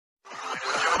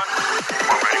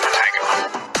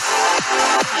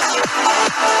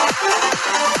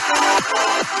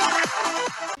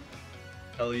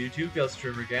Hello YouTube, Ghost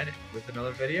Streamer again with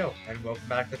another video, and welcome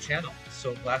back to the channel.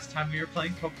 So last time we were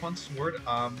playing Pokemon Sword,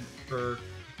 for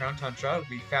Crown Tundra,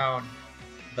 we found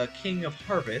the King of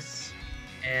Harvests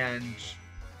and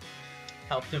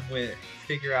helped him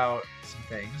figure out some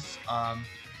things.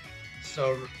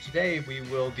 So today we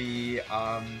will be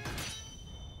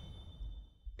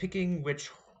picking which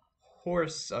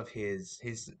horse of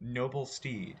his noble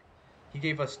steed. He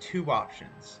gave us two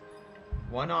options.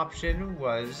 One option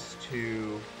was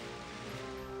to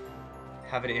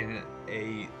have it in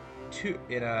a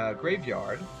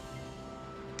graveyard,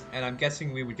 and I'm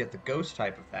guessing we would get the ghost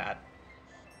type of that.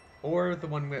 Or the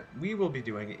one that we will be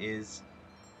doing is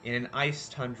in an ice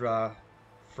tundra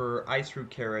for ice root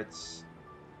carrots,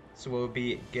 so we'll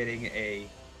be getting a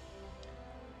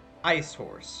ice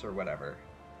horse or whatever.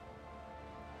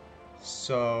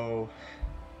 So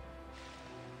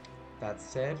that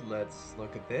said, let's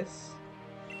look at this.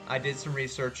 I did some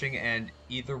researching and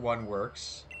either one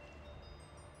works.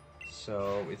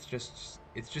 So it's just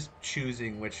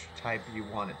choosing which type you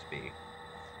want it to be.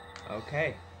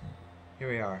 Okay. Here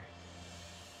we are.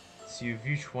 So you've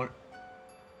reached one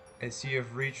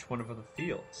of the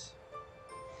fields.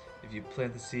 If you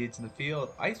plant the seeds in the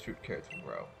field, ice root carrots will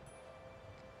grow.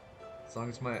 As long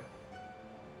as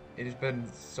it has been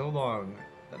so long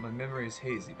that my memory is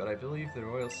hazy, but I believe the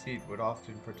royal steed would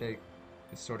often partake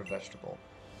this sort of vegetable.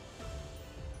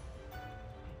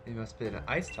 It must be an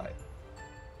ice type.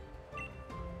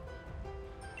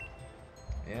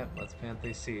 Yeah, let's plant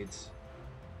these seeds.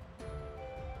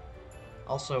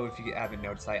 Also, if you haven't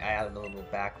noticed, I added a little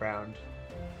background.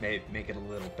 Make it a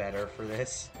little better for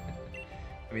this.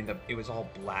 I mean, it was all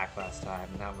black last time,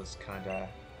 and that was kinda...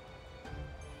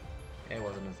 it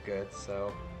wasn't as good,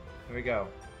 so... here we go.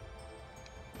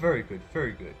 Very good,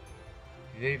 very good.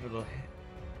 You gave it a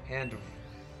hand of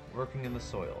working in the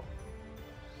soil.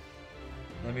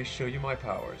 Let me show you my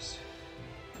powers.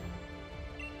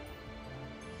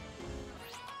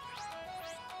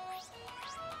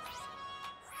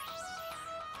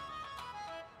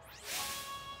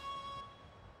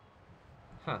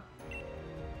 Huh.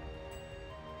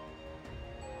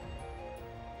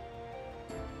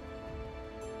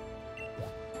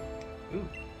 Ooh.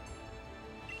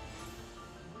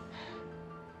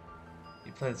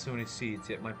 You planted so many seeds,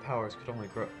 yet my powers could only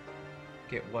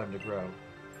get one to grow.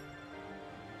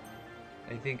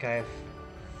 I think I have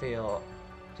failed.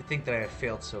 To think that I have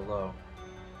failed so low,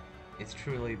 it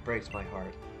truly breaks my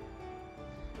heart.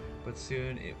 But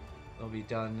soon it will be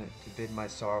done to bid my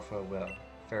sorrowful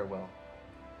farewell.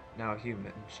 Now,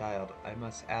 human child, I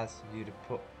must ask you to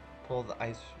pull the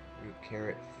ice root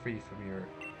carrot free from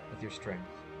with your strength.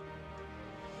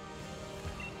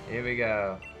 Here we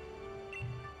go.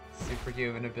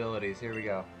 Superhuman abilities. Here we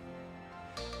go.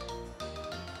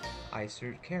 Ice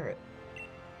root carrot.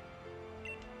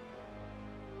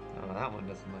 Oh, that one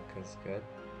doesn't look as good.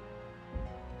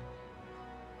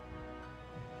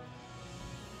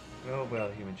 Oh well,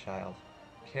 human child.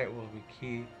 Carrot will be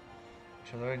key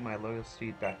to luring my loyal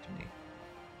steed back to me.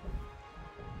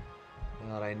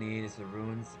 All I need is the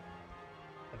ruins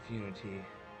of unity.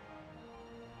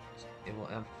 It will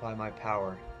amplify my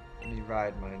power. Let me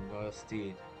ride my loyal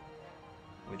steed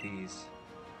with ease.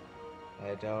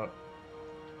 I doubt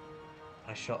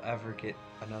I shall ever get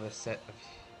another set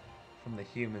from the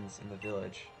humans in the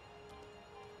village.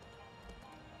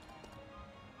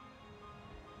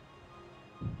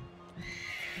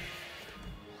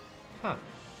 Huh.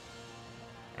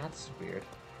 That's weird.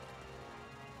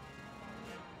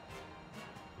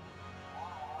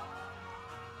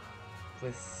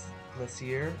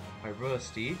 Glacier, my royal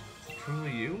steed, is it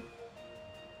truly you?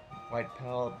 White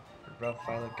pallid, rough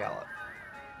violet gallop.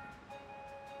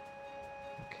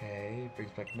 Okay,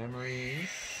 brings back memories.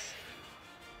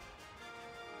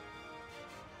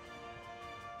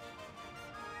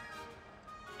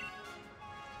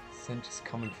 Scent is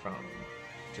coming from.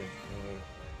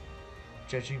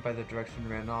 Judging by the direction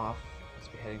ran off,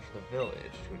 must be heading for the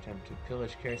village to attempt to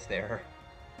pillage carrots there.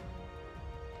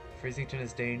 Freezington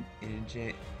is in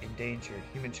danger.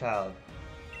 Human child,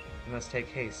 you must take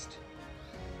haste.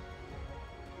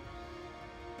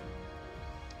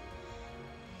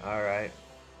 Alright,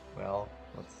 well,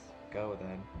 let's go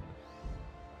then.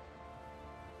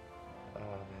 Oh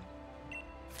man.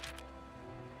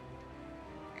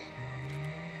 Okay.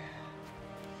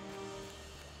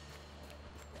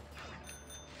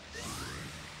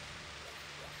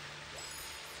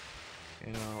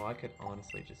 You know, I could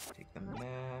honestly just take the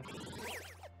map.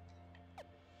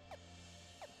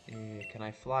 Can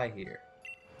I fly here?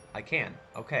 I can.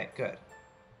 Okay, good.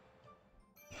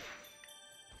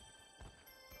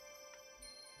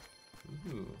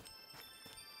 Ooh.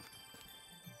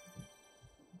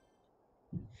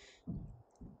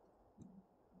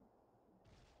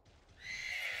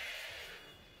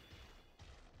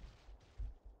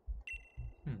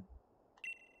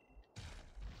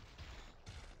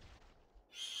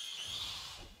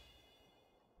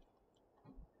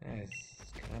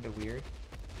 kind of weird.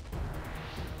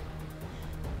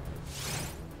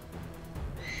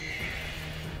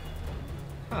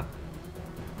 Huh.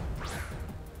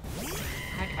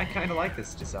 I kind of like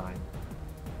this design.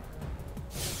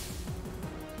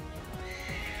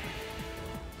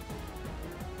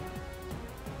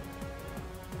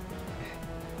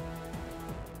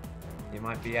 You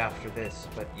might be after this,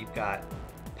 but you've got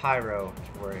Pyro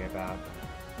to worry about.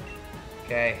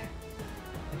 Okay.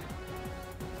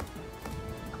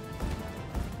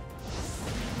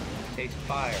 Takes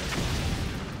fire.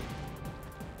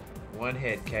 One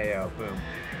hit KO. Boom.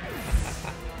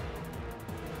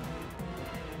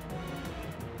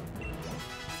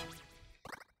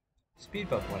 Speed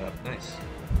buff went up. Nice.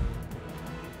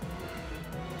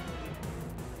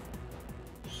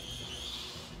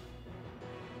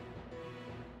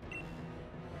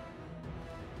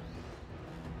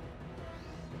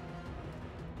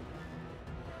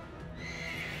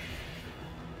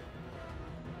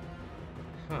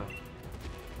 Huh.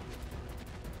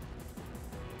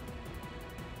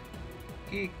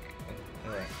 Geek.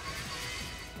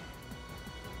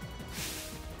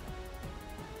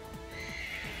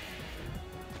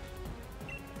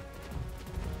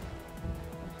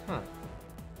 Huh.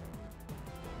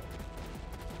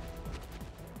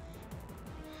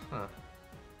 Huh.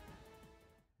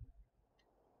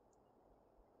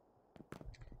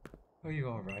 Are you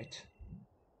alright?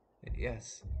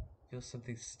 Yes. Feel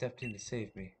something stepped in to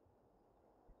save me.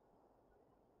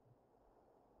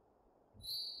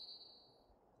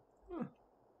 Huh.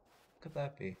 Could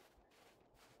that be?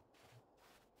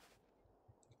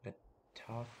 A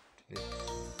tuft with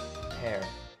hair.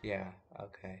 Yeah,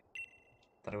 okay.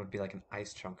 Thought it would be like an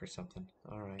ice chunk or something.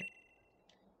 Alright.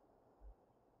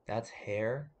 That's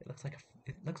hair? It looks like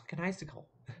an icicle.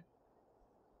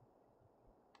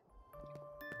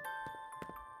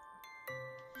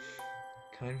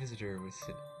 Kind visitor was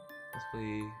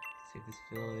possibly save this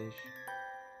village.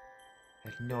 I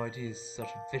had no idea such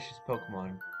a vicious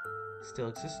Pokemon still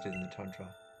existed in the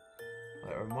tundra.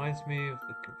 Well, it reminds me of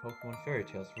the Pokemon fairy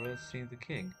tales, Royal Steed the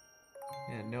King.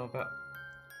 Yeah, know about.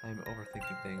 I'm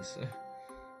overthinking things. A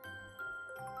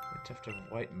tuft of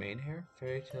white mane hair?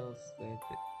 Fairy tales that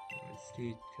the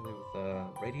steed together with a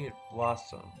radiant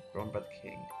blossom grown by the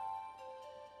king.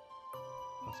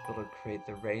 Possible to create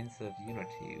the reins of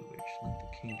unity which link the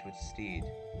king to its steed.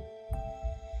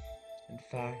 In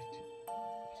fact, it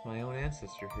was my own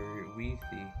ancestor who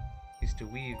used to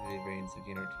weave the reins of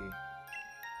unity.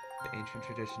 The ancient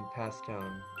tradition passed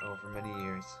down over many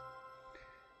years.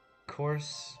 Of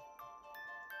course,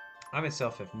 I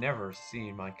myself have never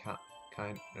seen my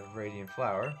kind of radiant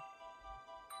flower,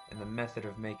 and the method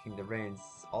of making the reins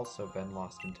has also been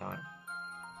lost in time.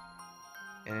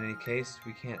 In any case,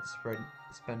 we can't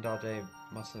spend all day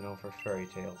mussing over fairy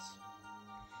tales.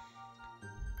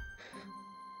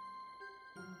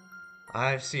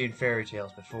 I've seen fairy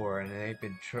tales before, and they've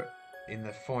been in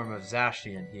the form of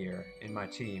Zacian here in my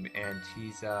team, and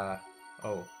he's oh,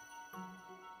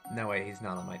 no wait, he's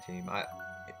not on my team.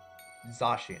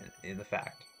 Zacian in the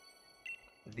fact.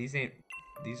 These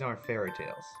aren't fairy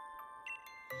tales.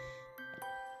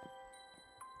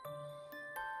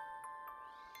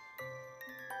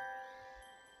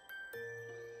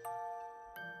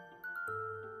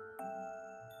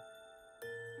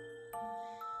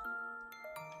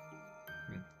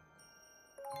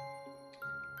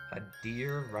 A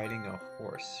deer riding a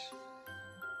horse.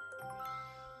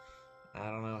 I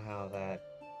don't know how that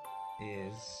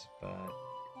is, but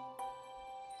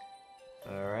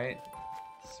alright.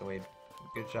 So wait,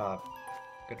 good job.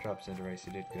 Good job, Cinderace,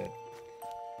 you did good.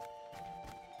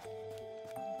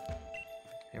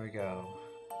 Here we go.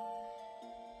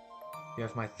 You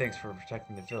have my thanks for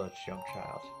protecting the village, young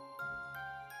child.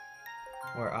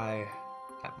 Were I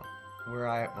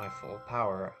at my full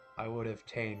power, I would have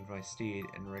tamed my steed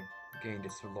and regained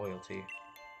its loyalty.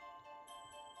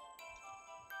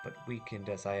 But weakened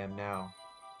as I am now,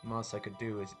 the most I could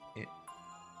do is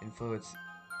influence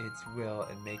its will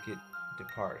and make it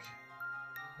depart.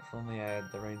 If only I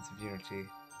had the reins of unity,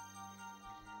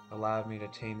 allowed me to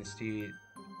tame the steed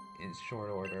in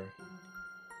short order.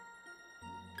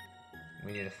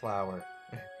 We need a flower.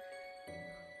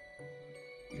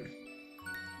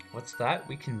 What's that?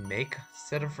 We can make a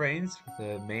set of reins with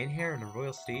a mane hair and a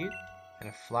royal steed? And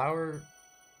a flower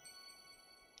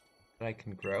that I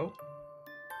can grow?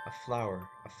 A flower.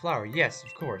 A flower, yes,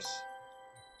 of course.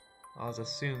 I'll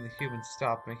assume the humans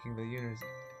stopped making the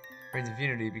reins of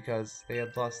unity because they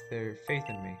had lost their faith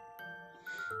in me.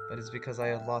 That is because I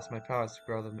had lost my powers to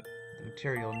grow the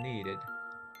material needed.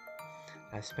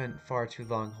 I've spent far too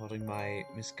long holding my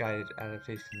misguided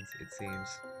adaptations, it seems.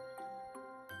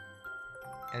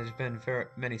 It has been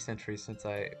many centuries since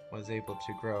I was able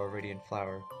to grow a radiant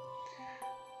flower.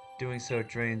 Doing so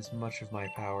drains much of my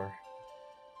power.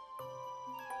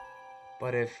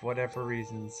 But if, whatever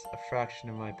reasons, a fraction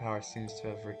of my power seems to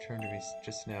have returned to me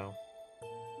just now,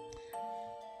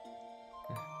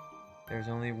 there's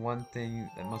only one thing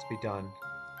that must be done.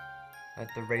 Let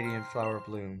the radiant flower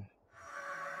bloom.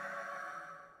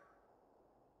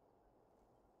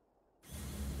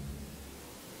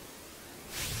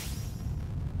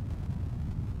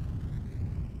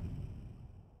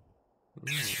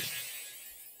 Ooh.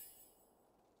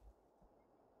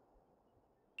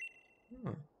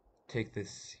 Hmm. Take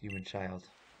this, human child.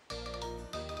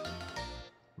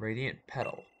 Radiant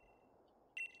petal.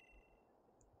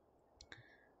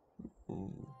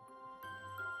 Ooh.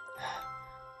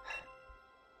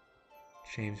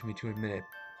 Shames me to admit it,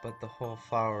 but the whole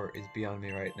flower is beyond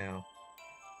me right now.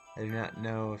 I do not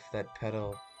know if that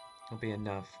petal will be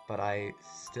enough, but I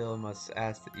still must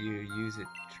ask that you use it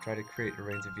to try to create a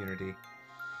reigns of unity.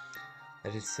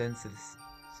 That is sense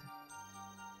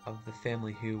of the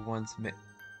family who once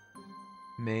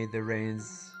made the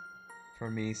reigns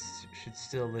for me should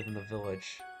still live in the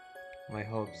village. My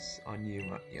hopes on you,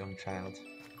 my young child.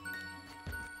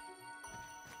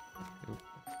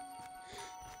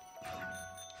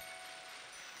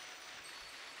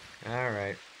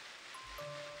 Alright.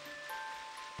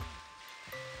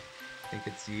 Think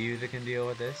it's you that can deal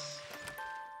with this?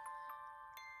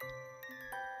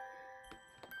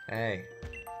 Hey.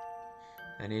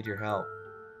 I need your help.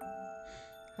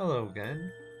 Hello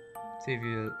again.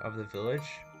 Savior of the village.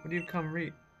 Would you come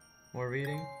read? More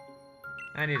reading?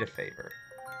 I need a favor.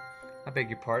 I beg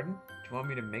your pardon? Do you want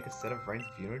me to make a set of reigns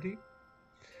of unity?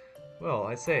 Well,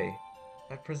 I say,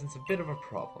 that presents a bit of a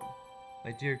problem.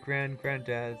 My dear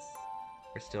granddads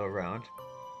are still around.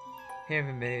 They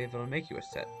haven't been able to make you a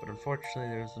set, but unfortunately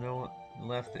there's no one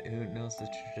left who knows the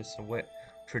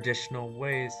traditional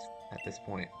ways at this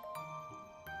point.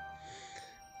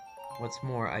 What's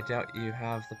more, I doubt you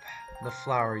have the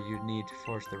flower you need to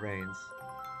forge the reins.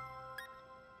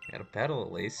 You got a petal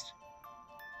at least.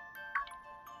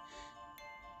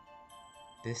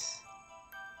 Is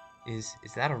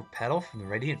that a petal from the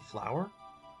radiant flower?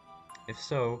 If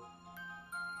so,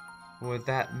 would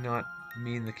that not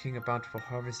mean the King of Bountiful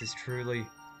Harvest is truly...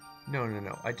 No,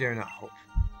 I dare not hope.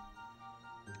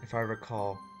 If I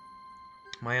recall,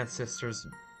 my ancestors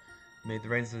made the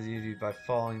reins of unity by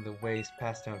following the ways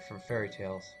passed down from fairy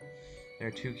tales. There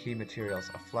are two key materials,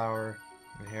 a flower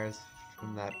and hairs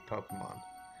from that Pokemon.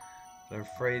 But I'm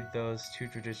afraid those two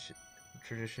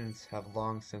traditions have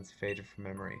long since faded from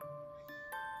memory.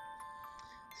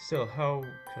 Still, how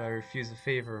could I refuse a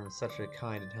favor from such a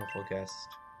kind and helpful guest?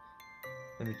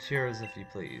 The materials, if you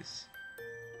please.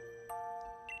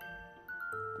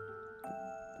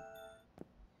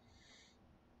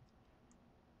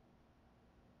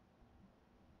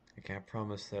 I can't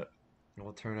promise that it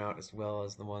will turn out as well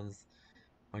as the ones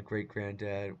my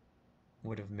great-granddad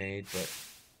would have made, but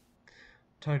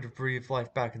time to breathe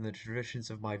life back in the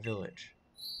traditions of my village.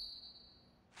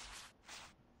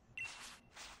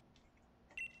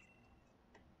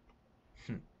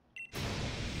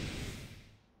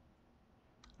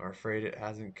 I'm afraid it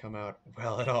hasn't come out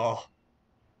well at all.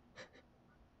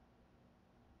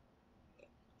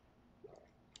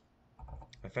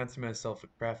 I fancy myself a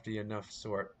crafty enough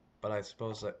sort, but I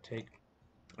suppose that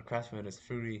a craftsman is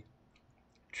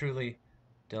truly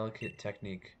delicate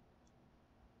technique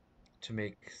to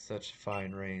make such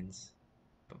fine reins.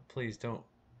 But please don't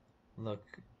look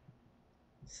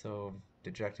so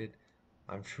dejected.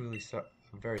 I'm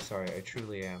very sorry. I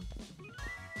truly am.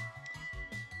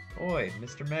 Oi,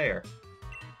 Mr. Mayor.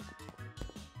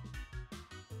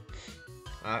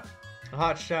 The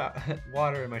hot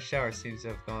water in my shower seems to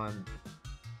have gone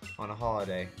on a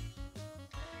holiday.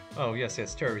 Oh, yes,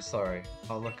 terribly sorry.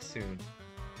 I'll look soon.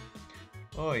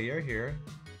 Oh, you're here.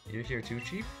 You're here too,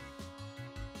 Chief?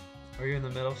 Are you in the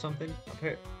middle of something?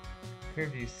 Appear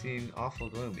you seem awful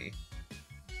gloomy.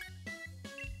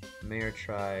 The mayor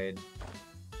tried.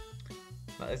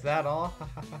 Is that all?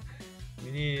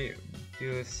 We need to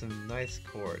do some nice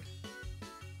cord.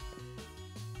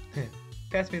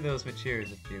 Pass me those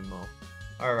materials if you will.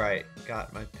 Alright,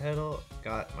 got my petal,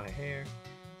 got my hair.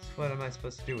 So what am I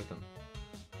supposed to do with them?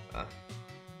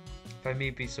 If I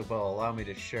may be so well, allow me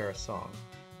to share a song.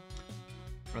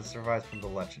 It survives from the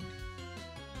legend.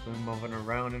 We're moving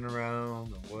around and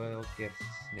around, the world gifts,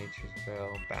 nature's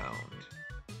spell bound.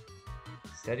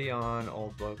 Steady on,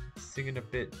 old book, singing a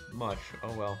bit much,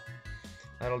 oh well.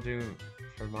 That'll do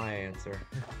for my answer.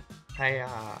 Hiya!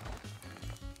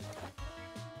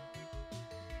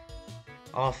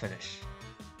 I'll finish.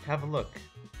 Have a look.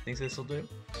 Think this'll do?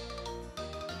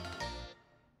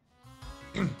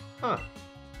 Huh.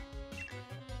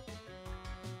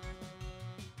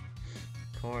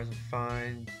 Corns are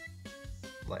fine.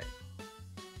 Light.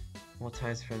 More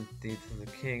times from the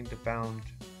king to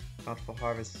bountiful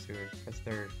harvests to press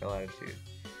their latitude.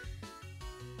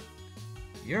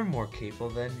 You're more capable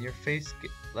than your face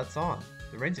lets on.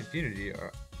 The Reigns of Unity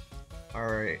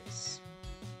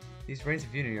these Reigns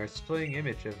of Unity are a splitting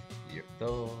image of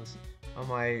those on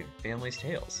my family's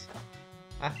tales.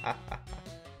 I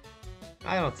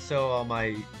don't sew all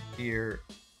my dear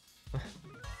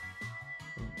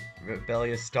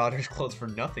rebellious daughter's clothes for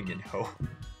nothing, you know.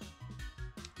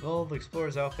 Well, the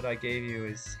explorer's outfit I gave you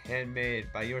is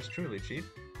handmade by yours truly, Chief.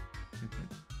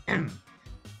 In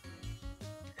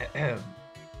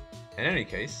any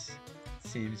case, it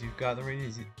seems you've got the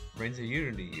Reigns of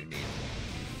Unity you need.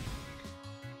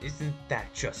 Isn't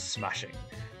that just smashing?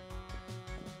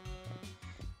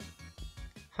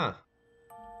 Huh.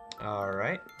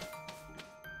 Alright.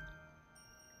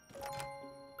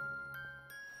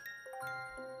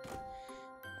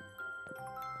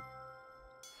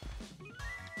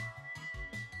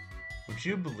 Would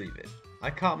you believe it?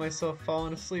 I caught myself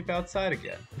falling asleep outside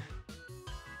again.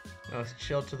 I was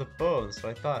chilled to the bone, so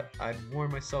I thought I'd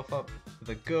warm myself up with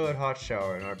a good hot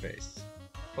shower in our base.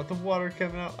 But the water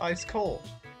came out ice cold.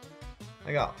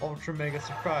 I got ultra mega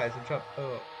surprised and dropped.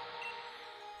 Oh.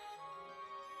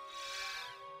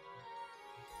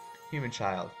 Human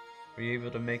child, were you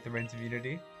able to make the Reigns of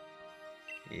Unity?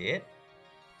 Yep.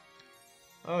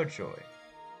 Oh joy.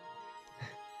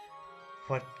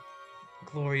 What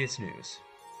glorious news.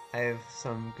 I have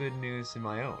some good news in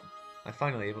my own. I'm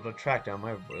finally able to track down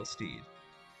my royal steed.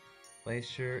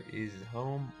 Glacier is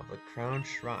home of the Crown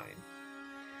Shrine.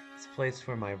 It's a place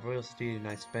where my royal steed and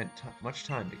I spent much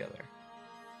time together.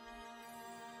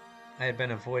 I had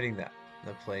been avoiding the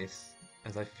place,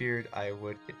 as I feared I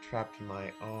would get trapped in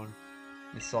my own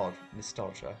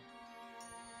nostalgia.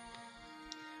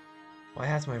 Why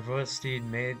has my royal steed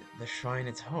made the shrine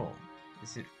its home?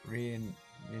 Is it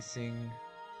reminiscing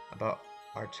about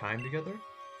our time together?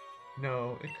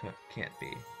 No, it can't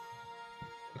be.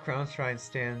 The Crown Shrine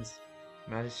stands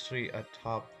majestically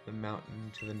atop the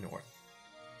mountain to the north.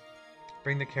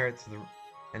 Bring the carrots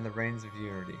and the Reigns of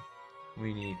Unity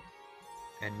we need,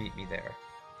 and meet me there.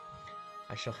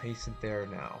 I shall hasten there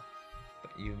now,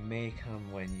 but you may come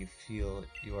when you feel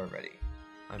you are ready.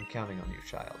 I'm counting on you,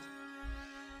 child.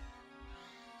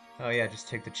 Oh yeah, just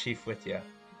take the chief with you.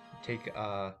 Take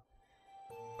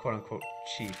quote-unquote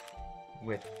chief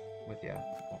with you.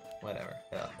 Whatever.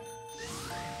 Yeah.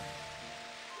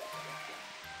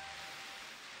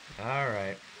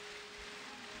 Alright.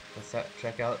 Let's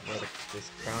check out where this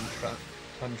Crown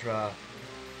Tundra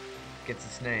gets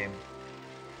its name.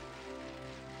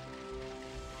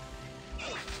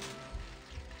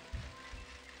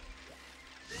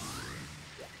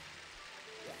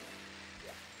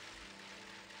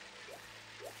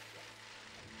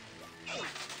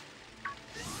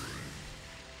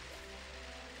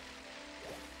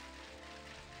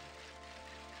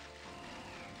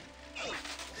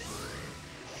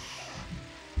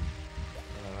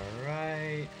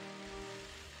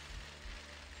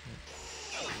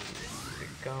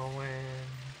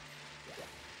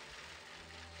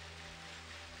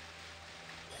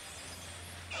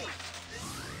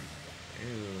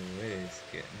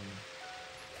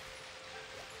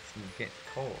 Getting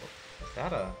cold. Is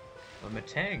that a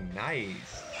Matang?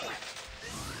 Nice.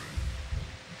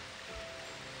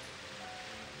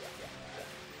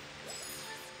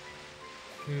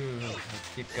 Ooh,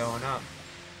 let's keep going up.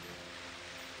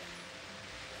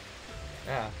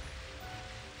 Yeah.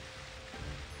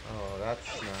 Oh,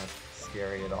 that's not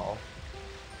scary at all.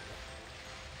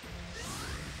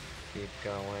 Keep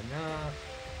going up.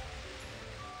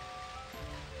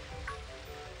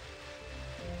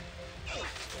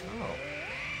 Oh.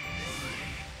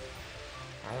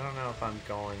 I don't know if I'm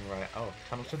going right. Oh,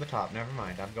 tunnel to the top. Never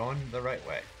mind. I'm going the right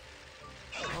way.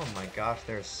 Oh my gosh,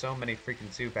 there's so many freaking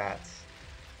Zubats.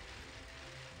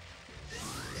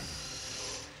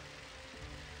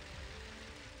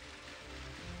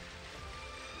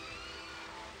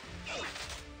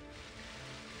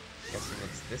 Guessing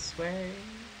it's this way?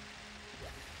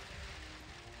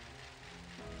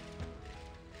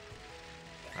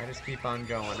 I just keep on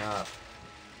going up.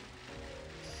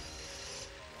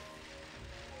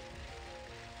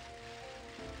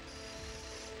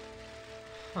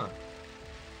 Huh.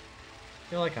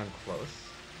 Feel like I'm close.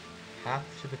 Path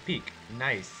to the peak.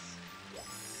 Nice.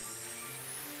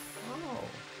 Oh.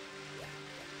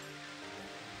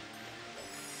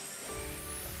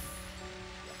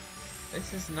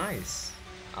 This is nice.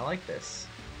 I like this.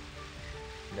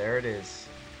 There it is.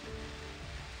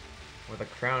 Where the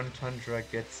Crown Tundra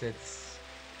gets its...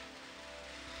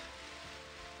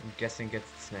 I'm guessing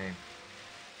gets its name.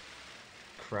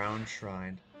 Crown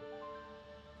Shrine.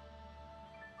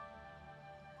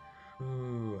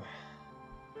 Ooh.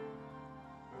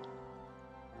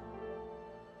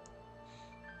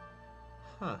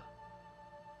 Huh.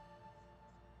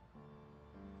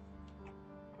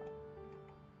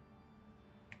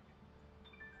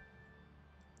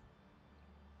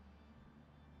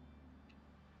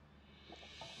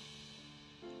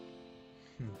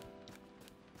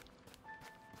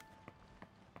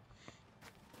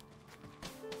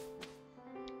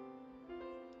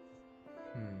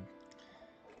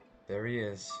 There he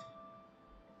is.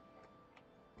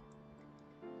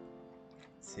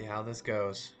 Let's see how this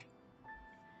goes.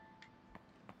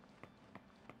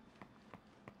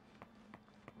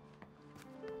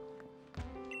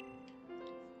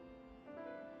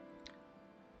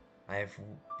 I have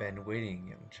been waiting,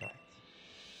 young child.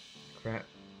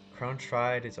 Crown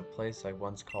Shrine is a place I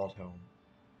once called home.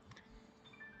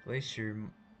 Glacier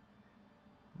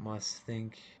must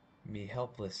think me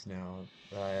helpless now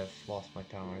that I have lost my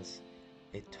powers.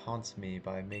 It taunts me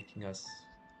by making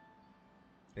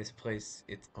this place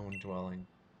its own dwelling.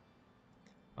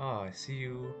 Ah, I see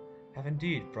you have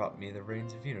indeed brought me the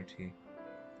reins of unity.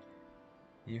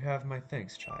 You have my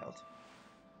thanks, child.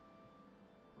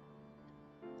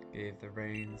 Gave the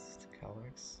reins to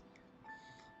Calrix.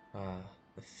 Ah,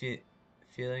 the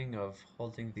feeling of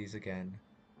holding these again.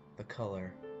 The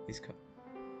color.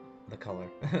 The color.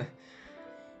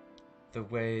 The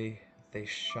way they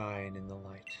shine in the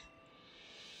light.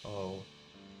 Oh,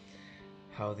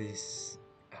 how this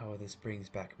brings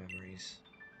back memories.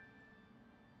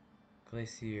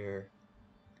 Glacier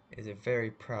is a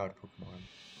very proud Pokemon.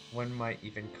 One might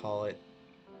even call it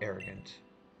arrogant.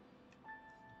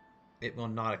 It will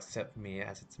not accept me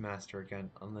as its master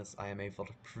again unless I am able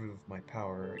to prove my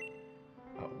power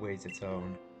outweighs its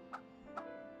own.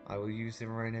 I will use the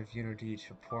Rain of Unity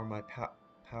to pour my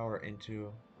power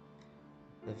into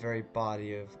the very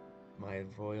body of my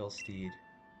royal steed.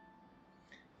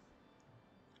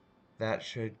 That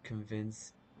should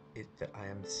convince it that I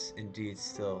am indeed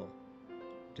still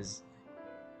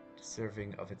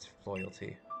deserving of its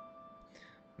loyalty.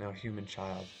 Now, human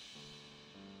child,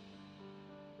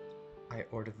 I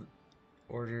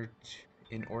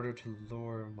in order to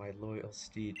lure my loyal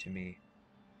steed to me,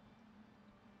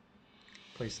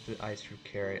 place the ice fruit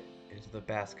carrot into the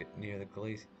basket near the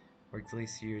where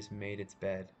Glacier's made its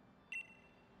bed.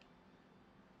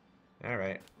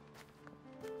 Alright.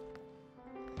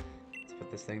 Let's put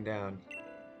this thing down.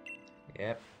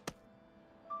 Yep.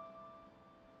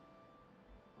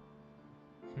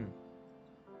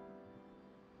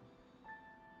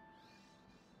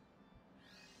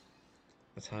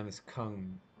 The time has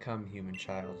come, human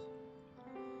child.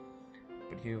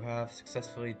 But you have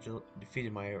successfully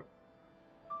defeated my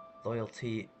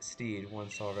loyalty steed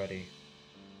once already.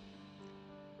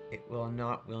 It will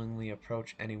not willingly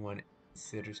approach anyone it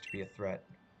considers to be a threat.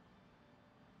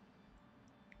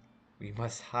 We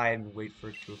must hide and wait for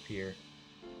it to appear.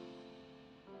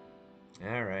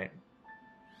 Alright.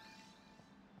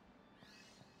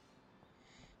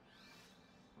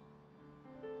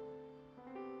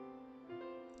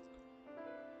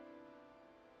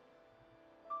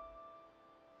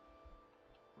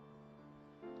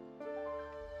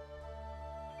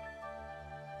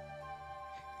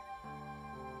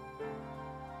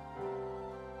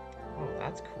 Oh,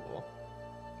 that's cool.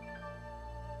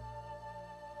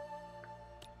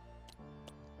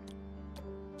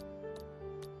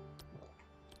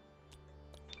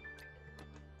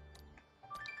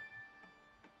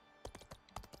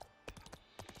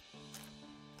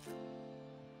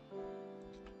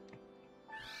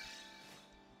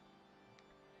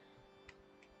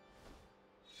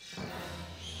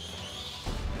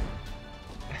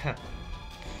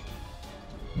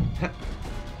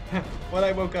 What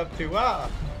I woke up to, ah!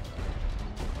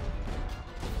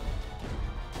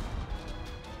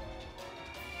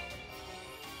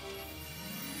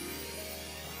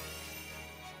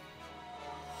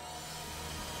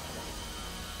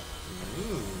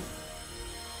 Ooh.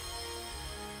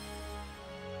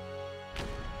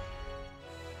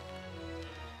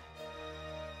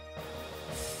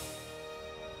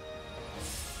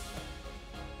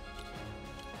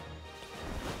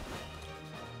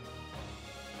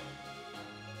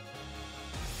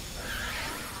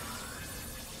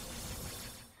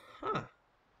 Huh.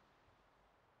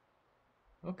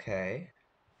 Okay.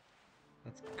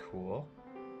 That's cool.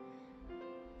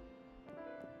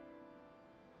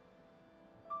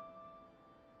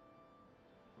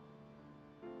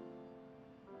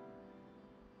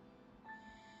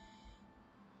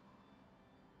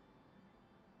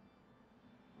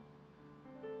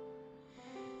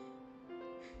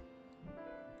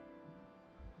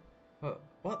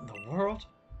 What in the world?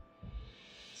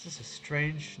 This is a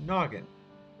strange noggin.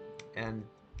 And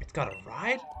it's got a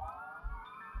ride?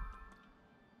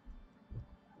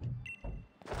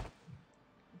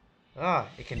 Ah,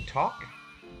 it can talk?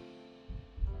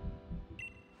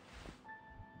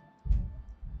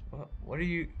 What do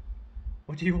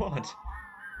you want?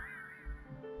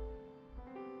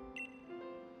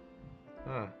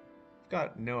 Huh. I've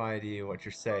got no idea what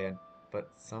you're saying,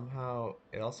 but somehow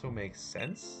it also makes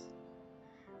sense?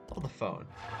 Hold the phone.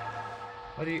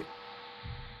 What do you...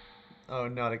 Oh,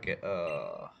 not again.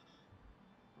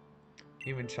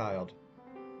 Human child.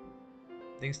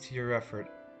 Thanks to your effort,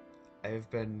 I have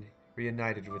been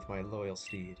reunited with my loyal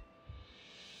steed.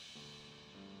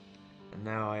 And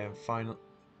now I am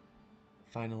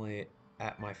finally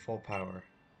at my full power.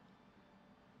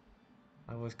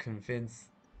 I was convinced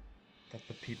that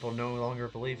the people no longer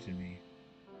believed in me.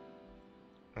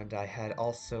 And I had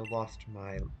also lost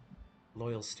my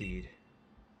loyal steed.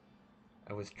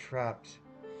 I was trapped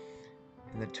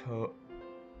in the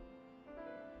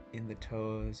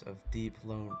toes of deep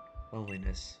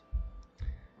loneliness.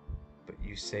 But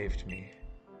you saved me.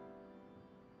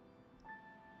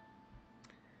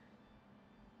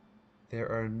 There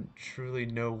are truly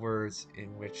no words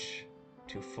in which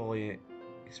to fully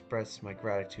express my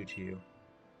gratitude to you.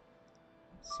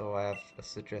 So I have a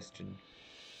suggestion.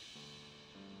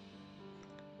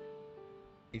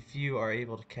 If you are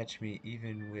able to catch me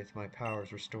even with my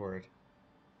powers restored,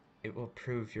 it will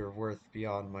prove your worth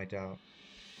beyond my doubt.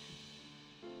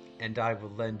 And I will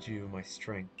lend you my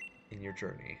strength in your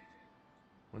journey.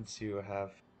 Once you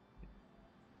have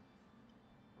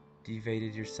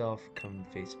devaded yourself, come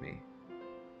face me.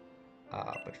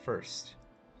 But first,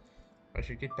 I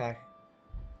should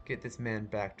get this man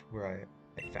back to where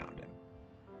I found him.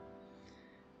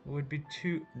 It would be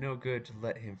no good to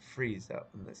let him freeze out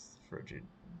in this frigid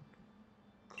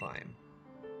climb.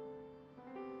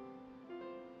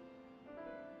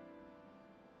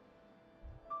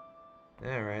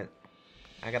 Alright.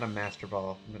 I got a Master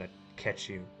Ball. I'm gonna catch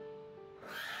you.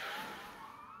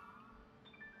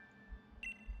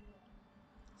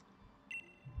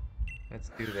 Let's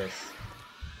do this.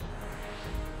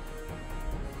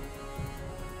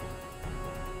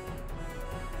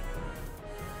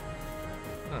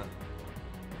 Huh.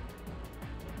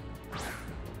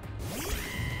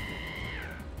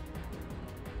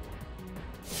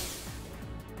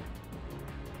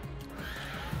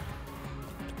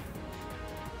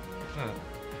 Huh.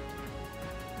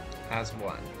 Has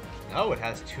one. Oh, it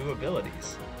has two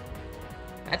abilities.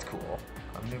 That's cool.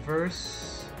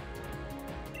 Omniverse.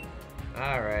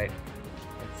 Alright.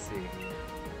 Let's see.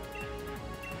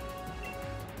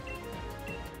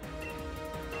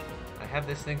 I have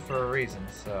this thing for a reason,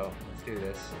 so let's do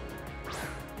this.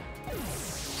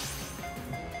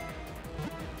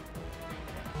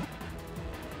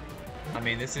 I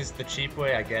mean, this is the cheap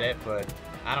way, I get it, but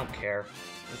I don't care.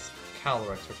 It's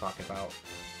Calyrex we're talking about.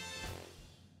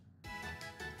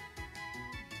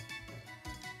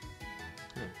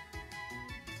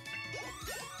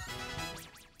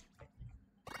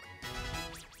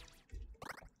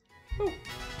 Woo.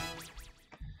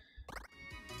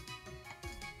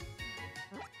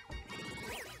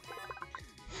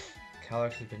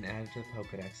 Calyrex has been added to the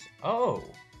Pokédex. Oh!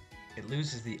 It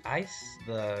loses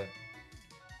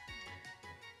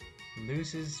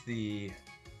the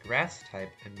grass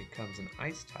type and becomes an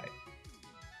ice type.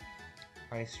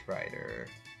 Ice Rider.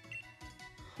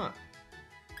 Huh.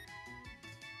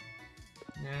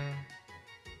 Nah.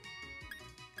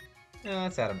 Yeah,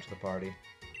 let's add him to the party.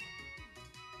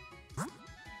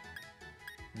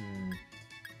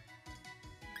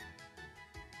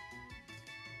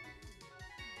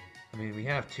 I mean, we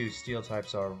have two steel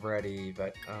types already,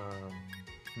 but,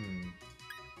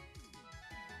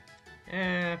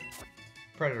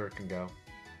 Predator can go.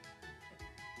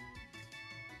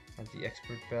 Have the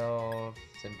Expert Bell,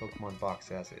 send Pokemon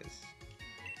box as is.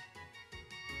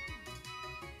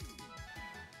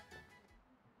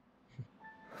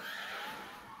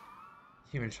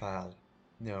 Human child.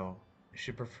 No, I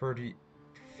should prefer to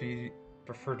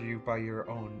you by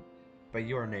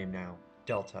your name now,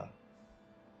 Delta.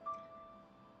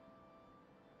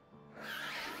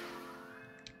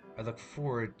 I look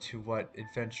forward to what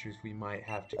adventures we might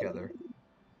have together.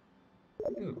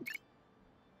 Ooh.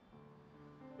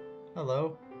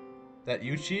 Hello. That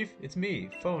you, Chief? It's me,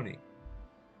 Phony.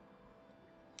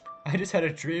 I just had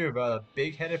a dream about a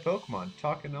big-headed Pokemon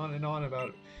talking on and on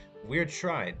about weird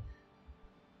shrine.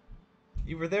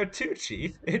 You were there too,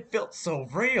 Chief. It felt so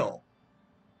real.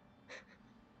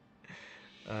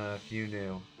 If you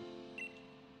knew.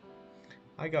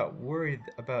 I got worried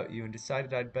about you and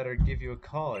decided I'd better give you a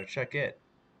call or check it.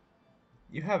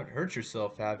 You haven't hurt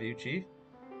yourself, have you, Chief?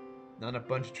 Not in a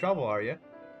bunch of trouble, are you?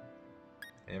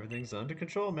 Everything's under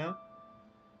control, man.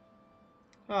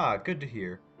 Ah, good to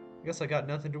hear. I guess I got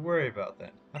nothing to worry about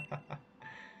then.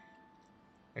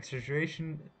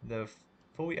 The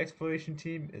Fully Exploration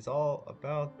team is all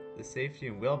about the safety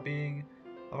and well-being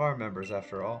of our members,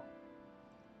 after all.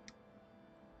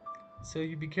 So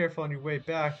you be careful on your way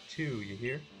back, too, you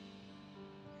hear?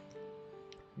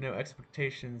 No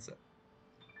expectations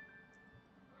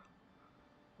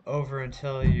over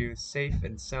until you safe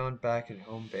and sound back at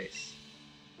home base.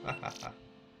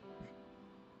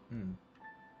 Hmm.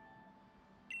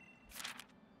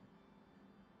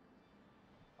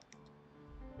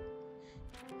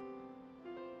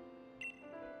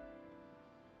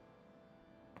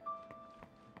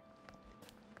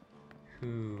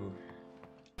 Who?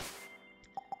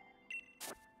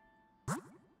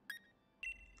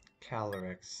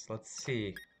 Calorix. Let's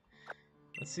see.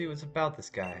 Let's see what's about this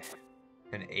guy.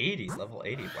 An 80, level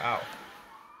 80. Wow.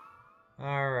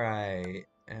 Alright.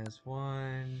 As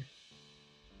one.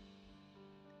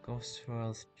 Ghost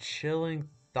Swirl's chilling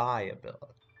thigh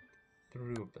ability.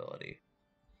 Through ability.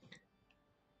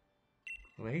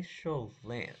 Glacial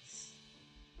Lance.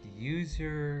 The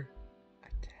user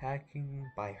attacking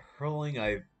by hurling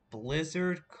a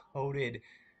blizzard-coated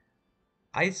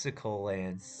icicle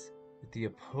lance with the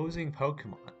opposing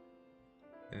Pokemon.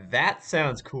 That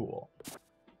sounds cool.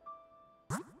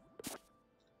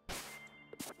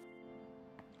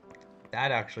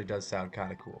 That actually does sound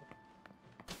kind of cool.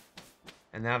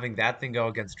 And having that thing go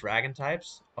against dragon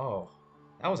types? Oh,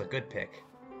 that was a good pick.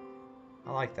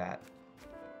 I like that.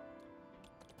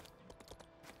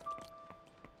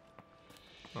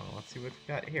 Oh, let's see what we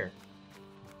got here.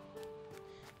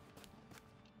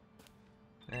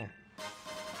 Eh.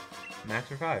 Max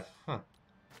for 5. Huh.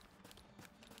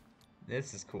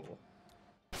 This is cool.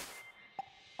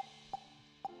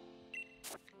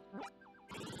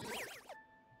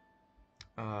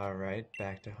 Alright,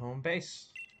 back to home base.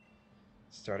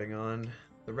 Starting on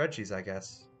the Reggies, I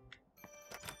guess.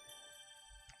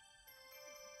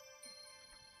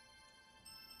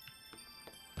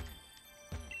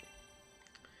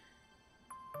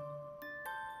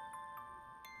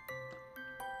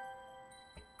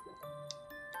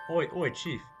 Oi, oi,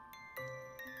 Chief.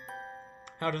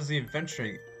 How does the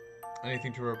adventuring?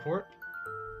 Anything to report?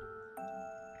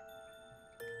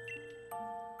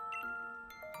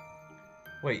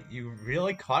 Wait, you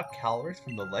really caught Calorix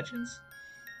from the legends?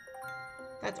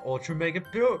 That's ultra mega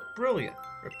brilliant.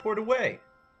 Report away.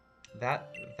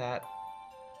 That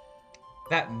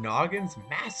noggin's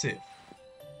massive.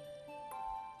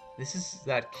 This is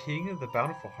that king of the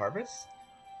bountiful harvest?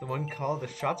 The one called the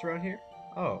shots around here?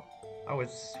 Oh, I would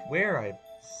swear I'd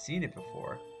seen it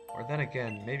before. Or then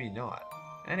again, maybe not.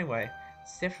 Anyway,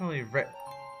 it's definitely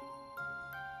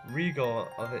regal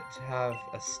of it to have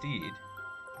a steed.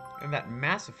 And that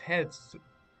massive head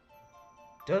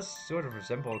does sort of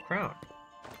resemble a crown.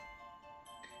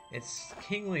 It's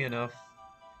kingly enough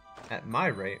at my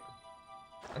rate.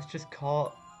 Let's just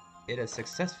call it a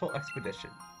successful expedition.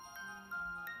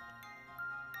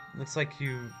 Looks like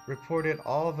you reported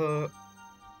all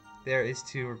there is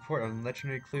to report on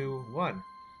Legendary Clue 1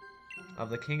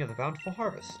 of the King of the Bountiful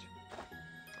Harvest.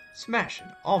 Smashing!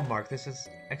 I'll mark this as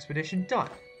expedition done.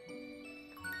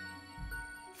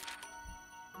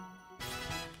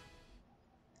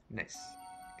 Nice.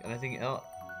 Got anything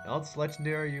else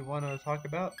legendary you want to talk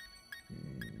about?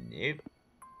 Nope.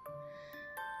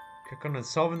 Click on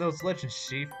solving those legends,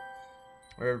 Chief.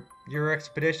 Or your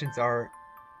expeditions are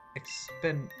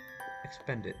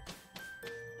expended.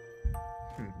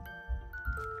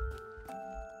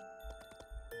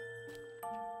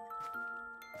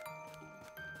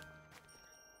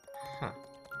 Huh.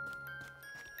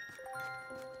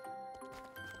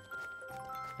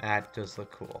 That does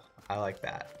look cool. I like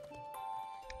that.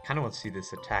 Kind of want to see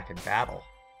this attack in battle.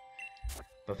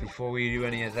 But before we do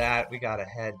any of that, we gotta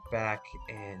head back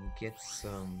and get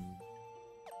some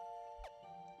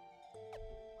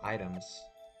items.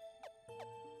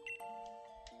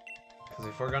 Because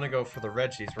if we're gonna go for the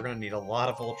Reggies, we're gonna need a lot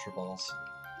of Ultra Balls.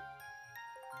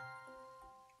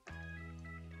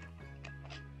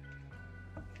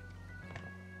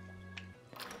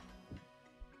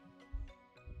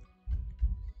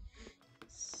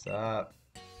 Sup?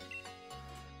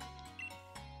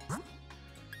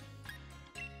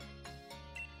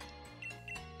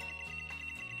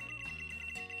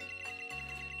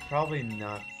 Probably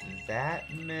not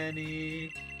that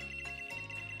many.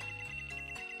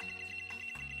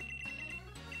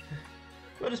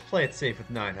 We'll just play it safe with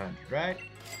 900, right?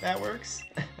 That works.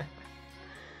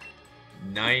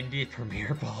 90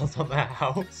 premier balls on the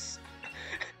house.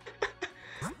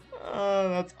 Oh,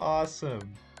 that's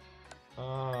awesome.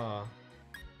 Ah.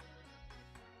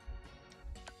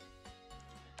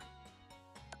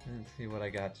 Let's see what I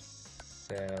got to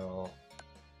sell.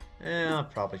 I'll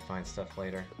probably find stuff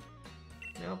later.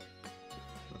 Nope.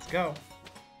 Let's go.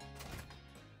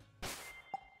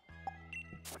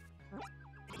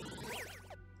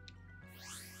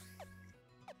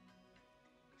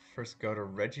 First go to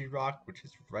Reggie Rock, which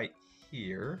is right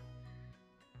here.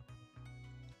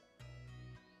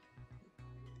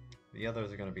 The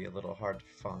others are going to be a little hard to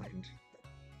find.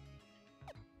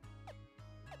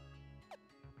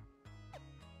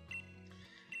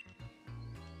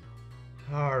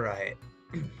 Alright.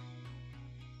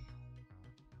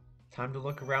 Time to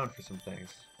look around for some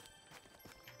things.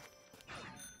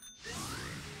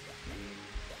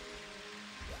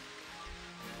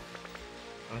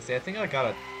 Honestly, I think I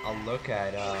got a look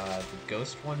at the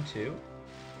Ghost one too.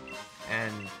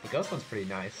 And the Ghost one's pretty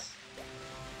nice.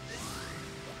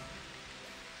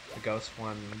 The Ghost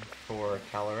one for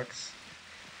Calyrex.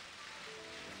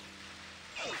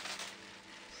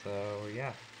 So,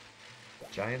 yeah.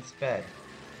 Giant's Bed.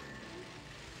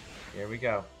 Here we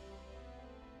go.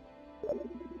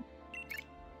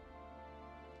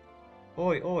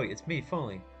 Oi, oi, it's me,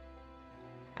 Foley.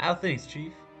 How things,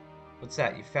 Chief? What's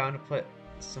that? You found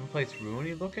someplace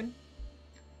ruiny looking?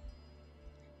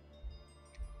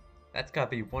 That's gotta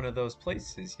be one of those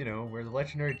places, you know, where the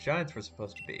legendary giants were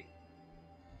supposed to be.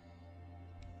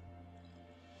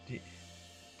 Do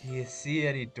you see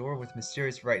any door with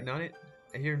mysterious writing on it?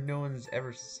 I hear no one's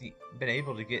ever been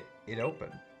able to get it open.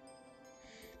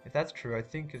 If that's true, I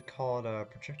think it's called a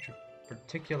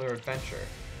particular adventure.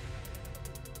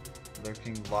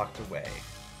 Lurking locked away.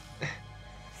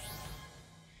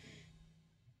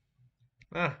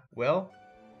 Ah, well,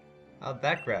 how'd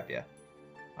that grab ya?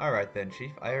 Alright then,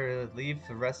 Chief. I leave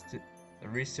the rest of the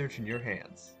research in your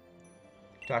hands.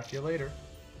 Talk to you later.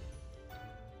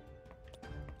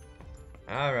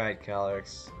 Alright,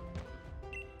 Calyrex.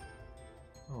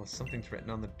 Oh, something's written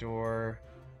on the door.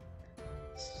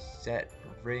 Set,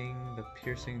 ring the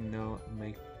piercing note,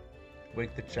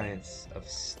 wake the giants of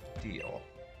steel.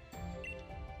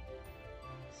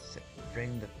 Set,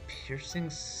 ring the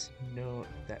piercing note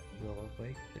that will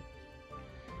awake the...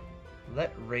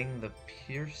 Let ring the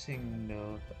piercing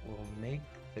note that will make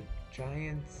the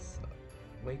giants...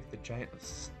 wake the giant of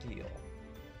steel.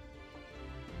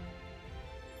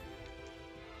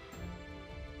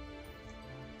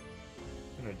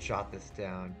 I'm gonna jot this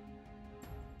down.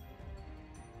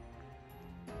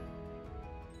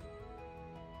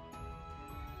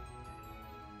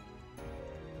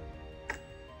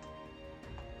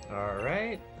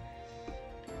 Alright.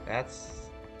 That's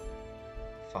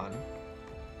fun.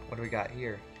 What do we got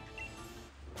here?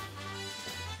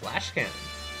 Flash cannon.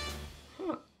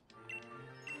 Huh.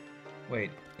 Wait,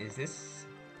 is this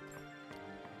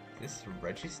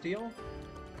Reggie Steel?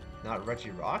 Not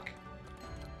Reggie Rock?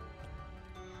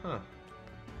 Huh.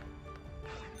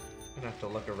 I'm gonna have to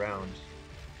look around.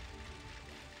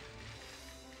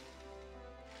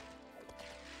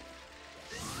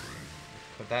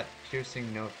 Could that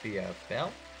piercing note be a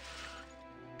bell?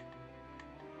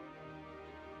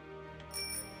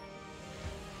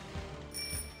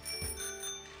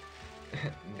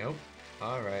 Nope.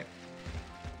 Alright.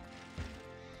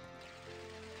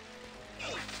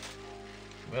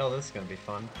 Well, this is gonna be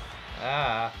fun.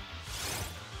 Ah!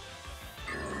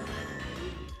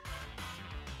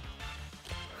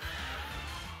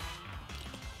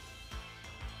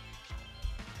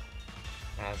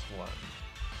 As one.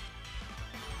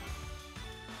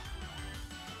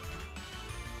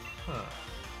 Huh.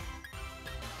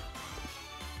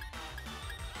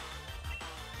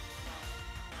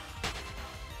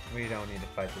 We don't need to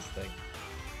fight this thing.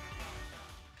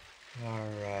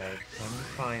 Alright, let me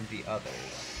find the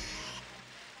others.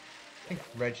 I think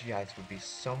Regice would be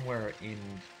somewhere in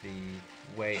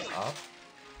the way up.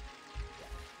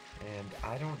 And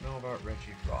I don't know about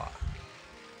Reggie Rock.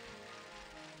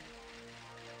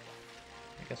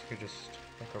 I guess we could just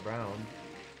look around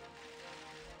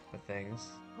for things.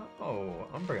 Oh,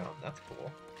 Umbreon, that's cool.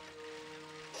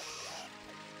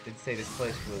 Did say this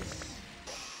place was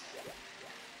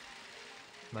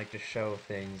like to show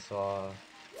things about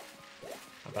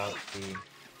the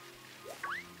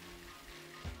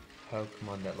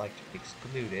Pokemon that like to be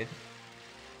excluded.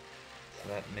 So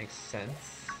that makes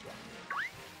sense.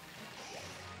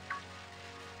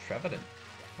 Trevenant.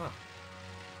 Huh.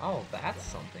 Oh, that's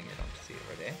something you don't see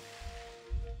every day.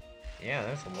 Yeah,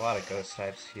 there's a lot of ghost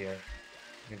types here.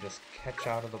 You can just catch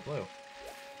out of the blue.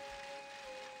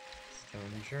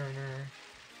 Sojourner.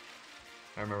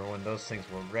 I remember when those things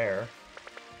were rare.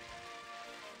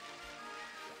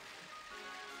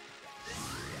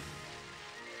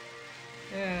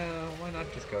 Yeah, why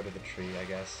not just go to the tree, I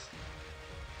guess.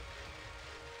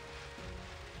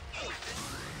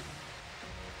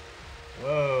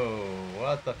 Whoa,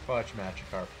 what the fudge,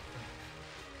 Magikarp?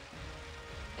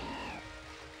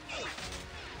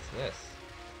 What's this?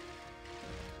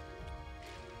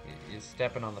 You're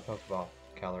stepping on the Pokeball,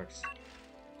 Calyrex.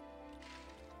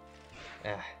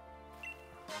 Ah.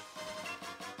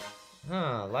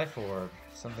 Ah, Life Orb.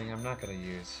 Something I'm not gonna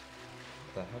use.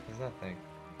 What the heck is that thing?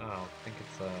 Oh, I think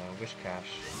it's a Wish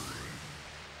Cache.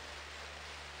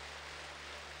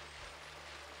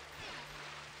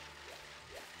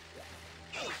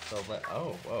 So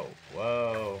oh, whoa,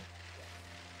 whoa.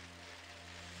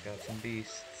 Got some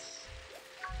beasts.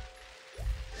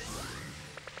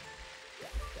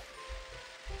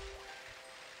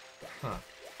 Huh.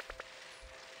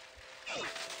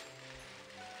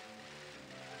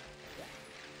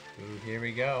 Ooh, here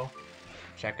we go.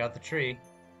 Check out the tree.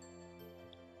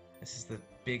 This is the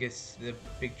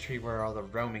big tree where all the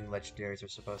roaming legendaries are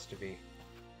supposed to be.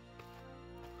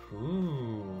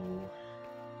 Ooh.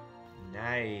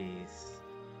 Nice.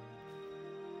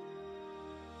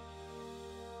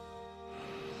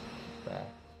 What's that?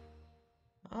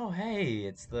 Oh, hey,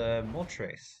 it's the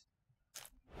Moltres.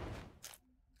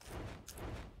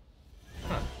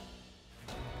 Huh.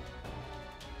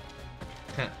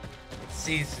 Huh. It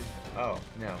sees... Oh,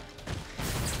 no.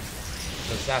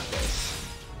 So Zapdos.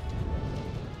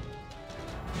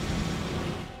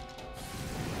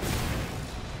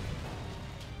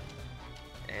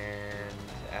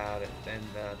 And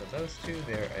out of those two,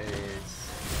 there is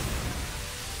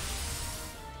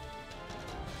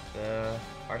the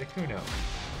Articuno.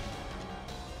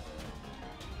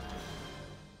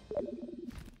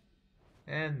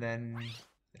 And then...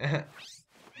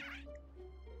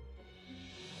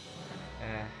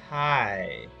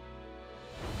 hi.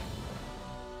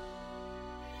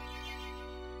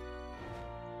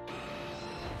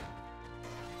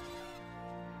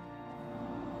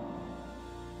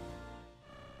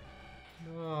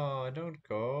 No, don't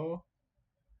go.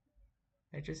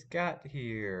 I just got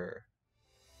here.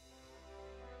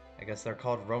 I guess they're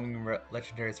called roaming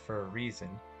legendaries for a reason.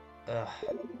 Ugh.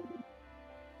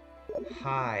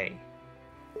 Hi.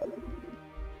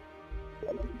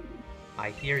 I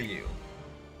hear you.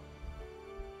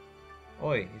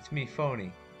 Oi, it's me,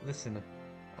 Phony. Listen,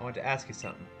 I want to ask you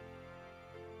something.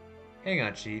 Hang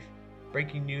on, Chief.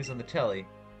 Breaking news on the telly.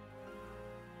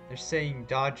 They're saying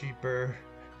dodgy burr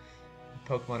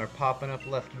Pokemon are popping up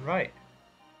left and right.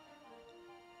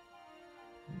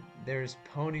 There's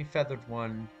Pony Feathered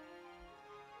one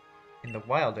in the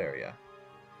wild area.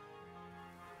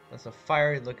 There's a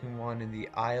fiery looking one in the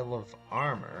Isle of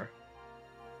Armor.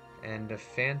 And a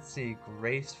fancy,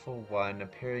 graceful one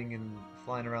appearing in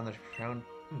flying around the Crown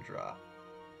Tundra.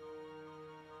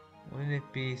 Wouldn't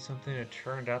it be something that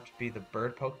turned out to be the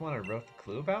bird Pokemon I wrote the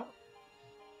clue about?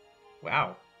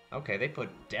 Wow. Okay, they put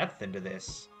depth into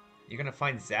this. You're gonna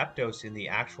find Zapdos in the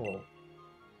actual...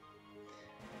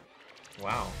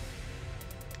 Wow.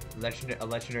 A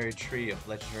legendary tree of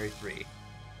Legendary 3.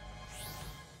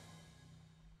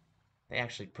 They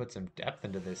actually put some depth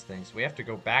into this thing, so we have to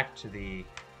go back to the...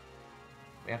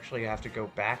 We actually have to go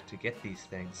back to get these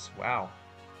things. Wow.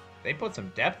 They put some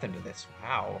depth into this.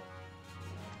 Wow.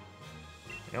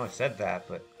 I know I said that,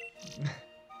 but...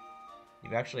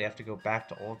 you actually have to go back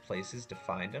to old places to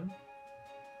find them?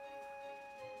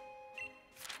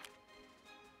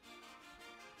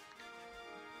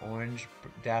 Orange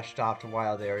dashed off to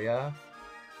Wild Area.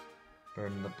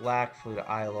 Burned the black, flew to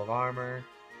Isle of Armor.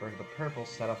 Burned the purple,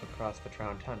 set off across the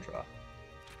Crown Tundra.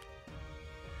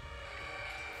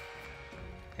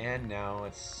 And now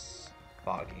it's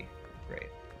foggy.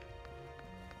 Great.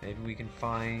 Maybe we can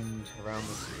find around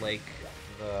this lake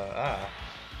the...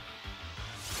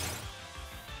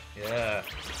 Yeah.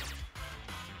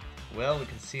 Well, we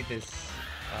can see this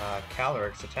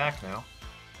Calyrex attack now.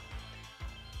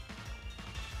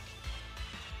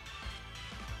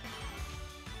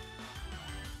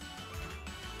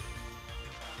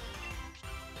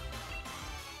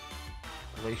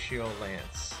 Glacial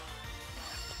Lance.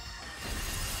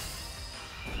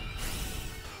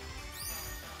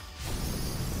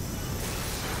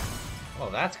 Oh,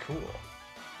 that's cool.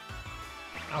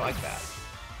 I like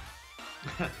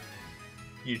that.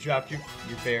 You dropped your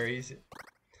berries.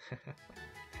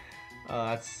 Oh,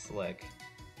 that's slick.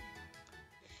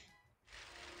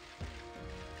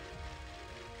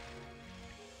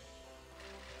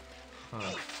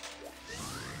 Huh.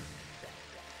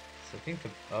 So think the...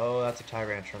 Oh, that's a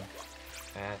Tyrantrum.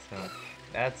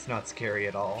 That's not scary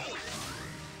at all.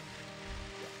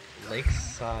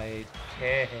 Lakeside.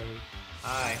 Hey.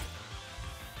 Hi.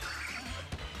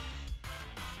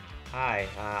 Hi.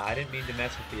 I didn't mean to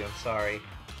mess with you. I'm sorry.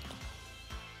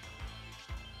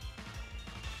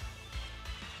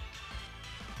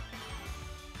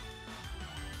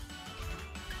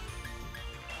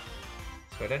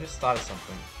 So I just thought of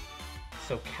something.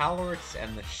 So Calyrex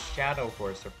and the Shadow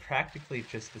Horse are practically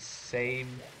just the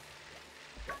same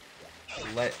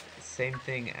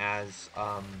thing as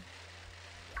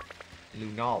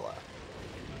Lunala.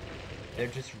 They're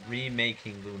just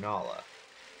remaking Lunala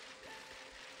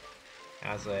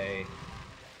as a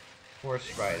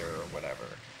horse rider or whatever.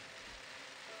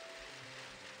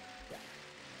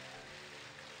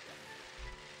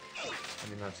 I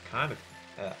mean, that's kind of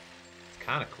it's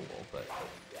kind of cool, but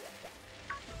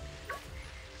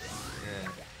yeah,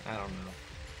 I don't know.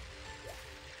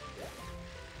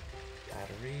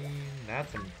 Battery,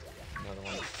 that's another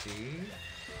one to see.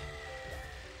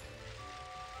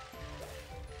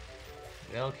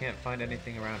 Well, can't find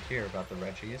anything around here about the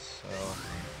Reggies, so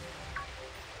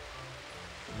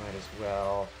might as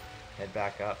well head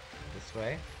back up this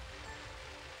way.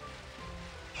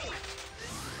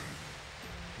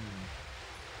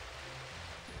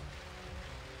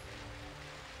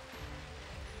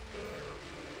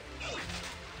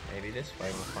 Maybe this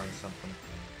way we'll find something.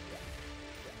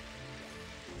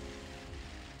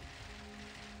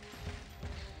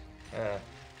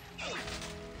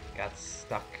 Got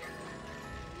stuck.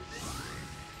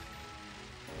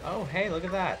 Oh, hey, look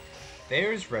at that.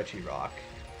 There's Regirock.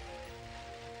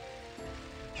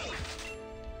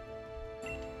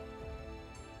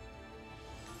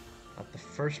 The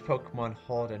first Pokemon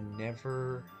hold a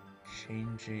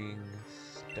never-changing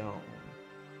stone.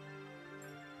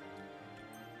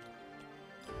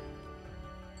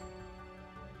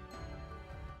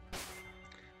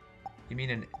 You mean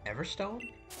an Everstone?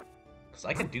 Because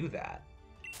I could do that.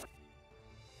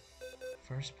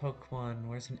 First Pokemon,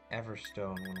 where's an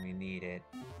Everstone when we need it?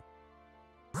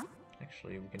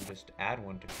 Actually, we can just add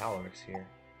one to Calyrex here.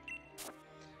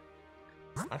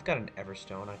 I've got an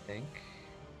Everstone, I think.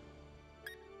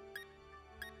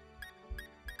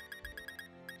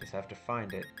 Just have to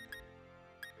find it.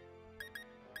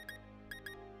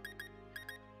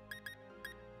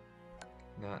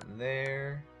 Not in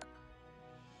there.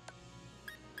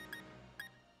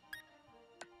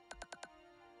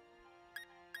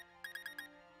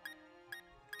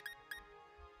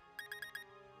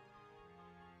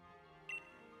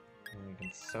 And we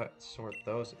can sort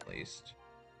those at least.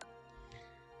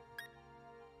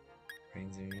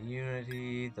 Reigns of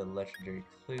Unity, the legendary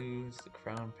clues, the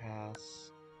crown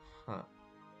pass. Huh.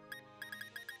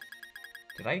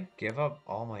 Did I give up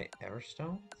all my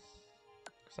Everstones?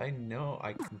 Because I know,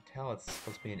 I can tell it's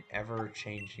supposed to be an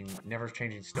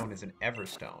never-changing stone is an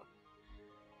Everstone.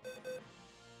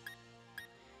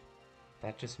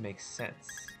 That just makes sense.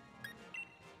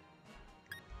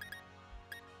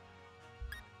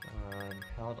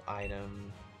 Held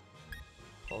item.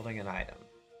 Holding an item.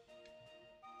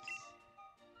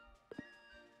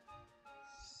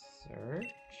 Search.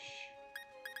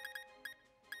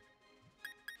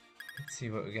 Let's see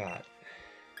what we got.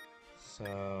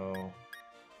 So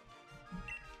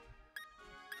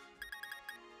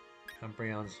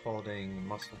Umbreon's holding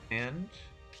Muscle Hand.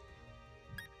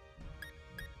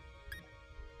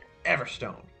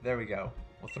 Everstone. There we go.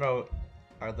 We'll throw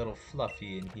our little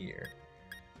Fluffy in here.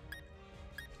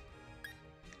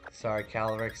 Sorry,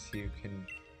 Calyrex,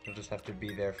 you'll just have to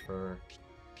be there for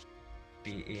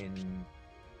in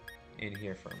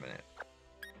here for a minute.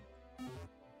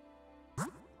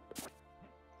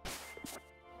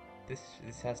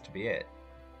 This has to be it.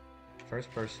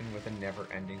 First person with a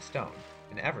never-ending stone.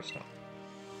 An Everstone.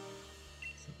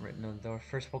 It's written on the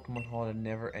first Pokemon hold a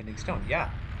never-ending stone.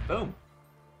 Yeah. Boom.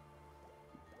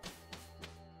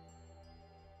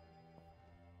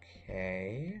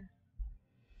 Okay.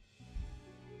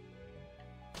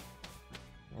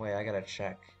 Wait, I gotta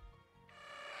check.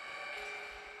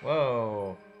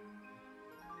 Whoa.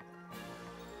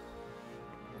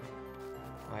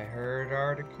 I heard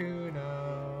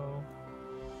Articuno.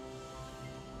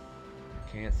 I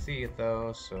can't see it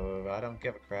though, so I don't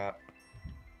give a crap.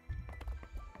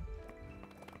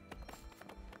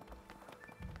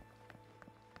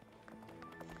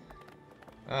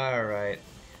 Alright.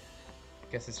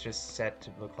 Guess it's just set to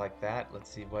look like that.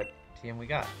 Let's see what TM we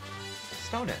got.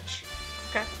 Stone Edge.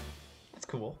 Okay. That's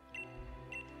cool.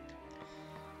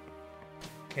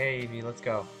 Okay, Evie, let's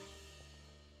go.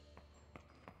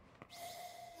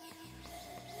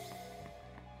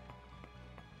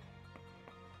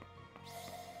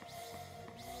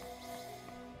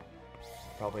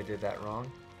 probably did that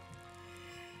wrong.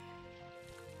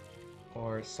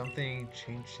 Or something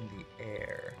changed in the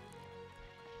air.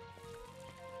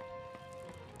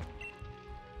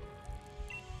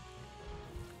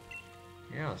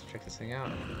 Yeah, let's check this thing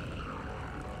out.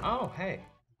 Oh, hey.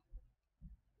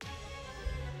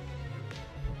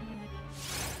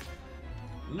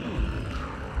 Ooh.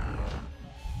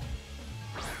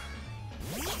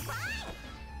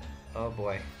 Oh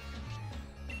boy.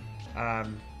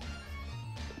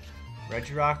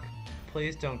 Regirock,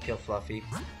 please don't kill Fluffy.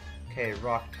 Okay,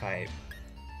 rock type.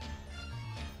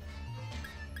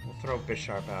 We'll throw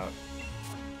Bisharp out.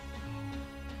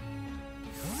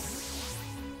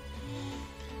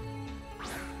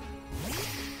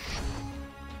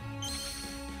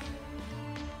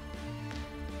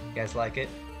 You guys like it?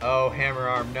 Oh, Hammer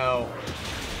Arm, no.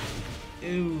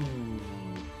 Ooh.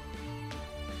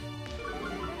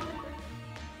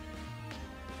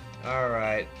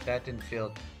 Alright, that didn't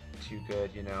feel too good,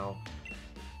 you know.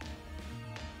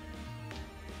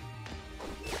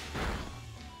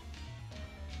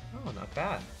 Oh, not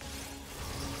bad.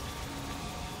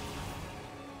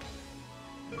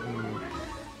 Ooh.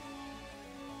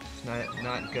 It's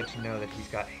not good to know that he's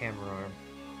got Hammer Arm.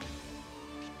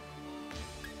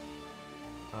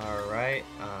 Alright,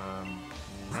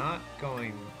 not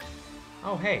going...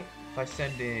 Oh, hey, if I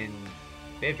send in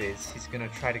Vivids, he's gonna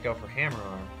try to go for Hammer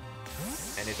Arm,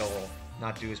 and it'll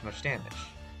not do as much damage.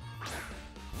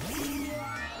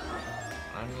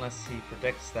 Unless he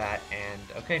predicts that, and...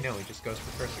 Okay, no, he just goes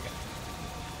for Curse again.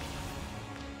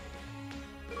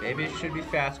 Maybe it should be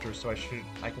faster, so I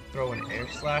could throw an Air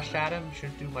Slash at him,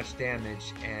 shouldn't do much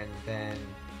damage, and then...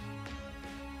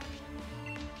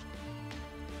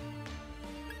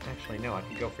 Actually, no, I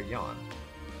can go for Yawn.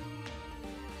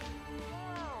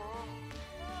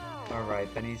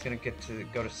 Alright, then he's gonna get to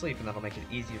go to sleep, and that'll make it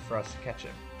easier for us to catch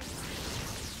him.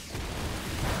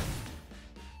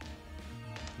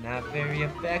 Not very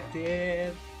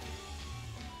effective!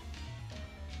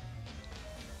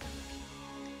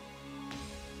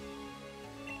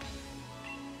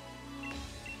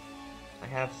 I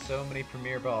have so many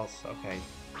Premier Balls. Okay.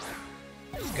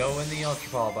 Just go in the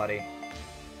Ultra Ball, buddy.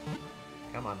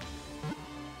 Come on.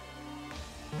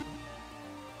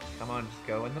 Come on, just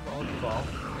go in the Ultra Ball.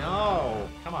 No!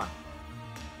 Come on.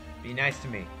 Be nice to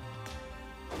me.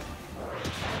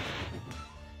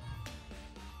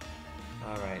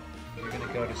 Alright. You're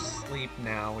gonna go to sleep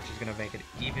now, which is gonna make it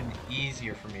even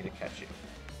easier for me to catch you.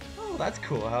 Oh, that's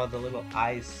cool how the little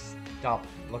eyes stop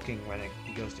looking when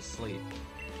he goes to sleep.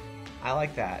 I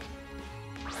like that.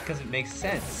 Because it makes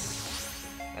sense.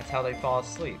 That's how they fall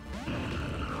asleep.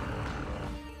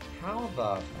 How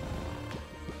the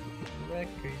frick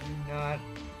are you not?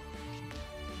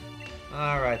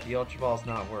 Alright, the Ultra Ball's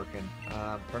not working.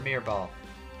 Premier Ball.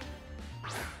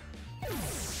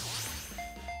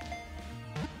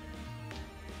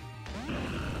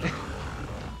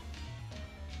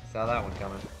 Saw that one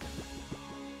coming.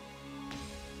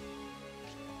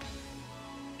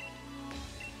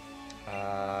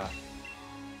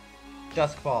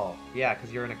 Dusk Ball. Yeah,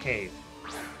 because you're in a cave.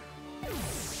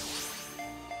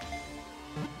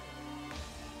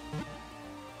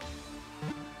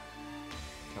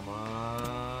 Come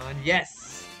on.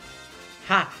 Yes!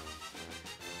 Ha!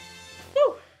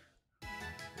 Woo!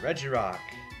 Regirock.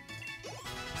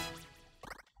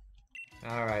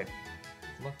 Alright.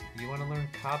 Look, you want to learn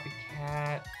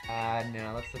Copycat?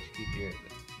 No, let's let you keep your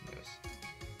nose.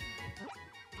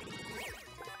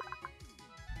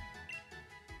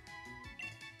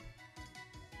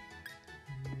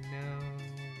 No,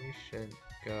 we should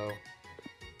go.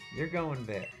 You're going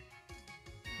there.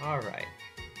 Alright.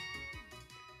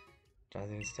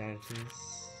 Driving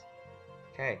strategies.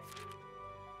 Okay.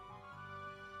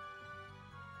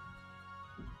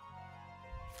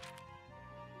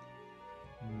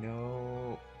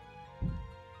 No.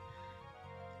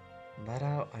 Let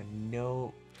out a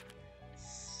no.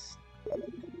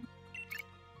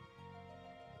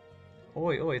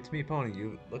 Oi, oi, it's me, Pony.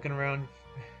 You looking around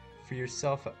for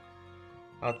yourself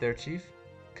out there, Chief?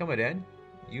 Come in.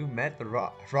 You met the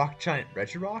rock giant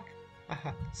Regirock?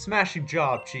 Smashing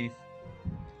job, Chief.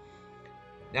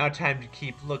 Now time to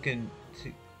keep looking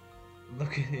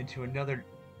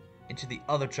into the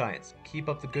other giants. Keep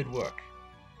up the good work.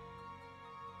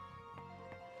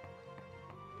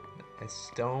 A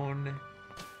stone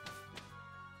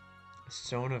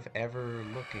of ever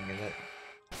looking, is it?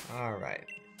 Alright.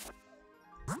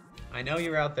 I know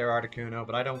you're out there, Articuno,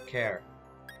 but I don't care.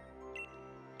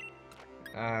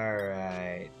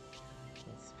 Alright.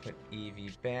 Let's put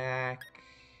Eevee back.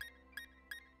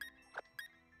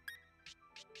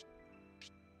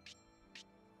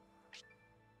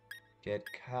 Get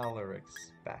Calyrex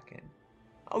back in.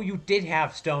 Oh, you did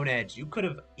have Stone Edge. You could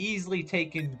have easily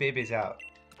taken babies out.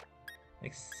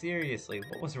 Like, seriously,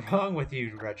 what was wrong with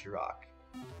you, Regirock?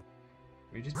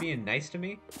 Were you just being nice to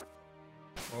me?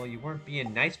 Well, you weren't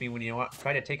being nice to me when you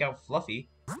tried to take out Fluffy.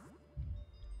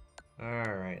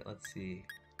 Alright, let's see.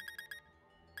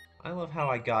 I love how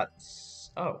I got...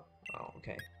 Oh,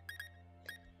 okay.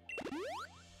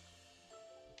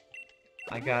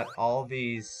 I got all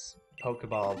these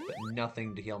Pokeballs, but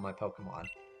nothing to heal my Pokemon.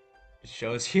 It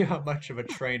shows you how much of a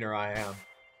trainer I am.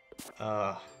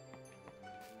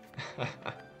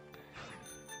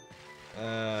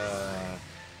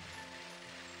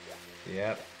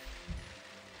 Yep.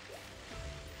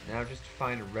 Now just to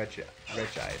find a Regice.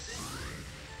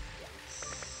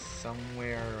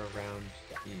 Somewhere around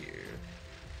here.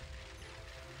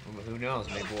 Who knows,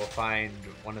 maybe we'll find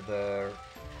one of the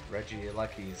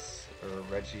Regielekis or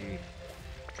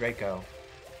Regidraco.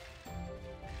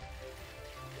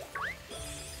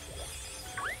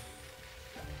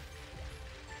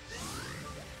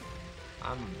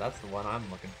 That's the one I'm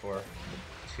looking for. The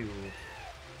two.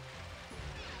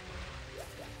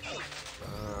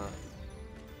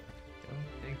 Don't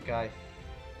think I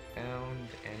found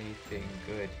anything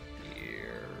good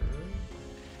here.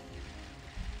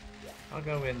 I'll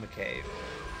go in the cave.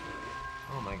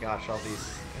 Oh my gosh, all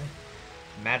these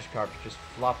Magikarp just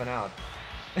flopping out.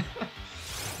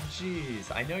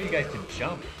 Jeez, I know you guys can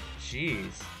jump.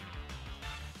 Jeez.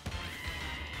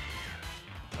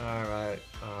 Alright,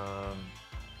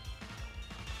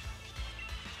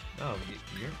 no,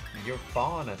 you're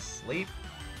falling asleep?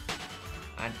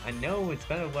 I know it's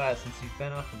been a while since you've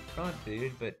been up in front,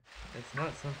 dude, but it's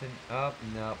not something... Oh,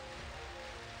 no.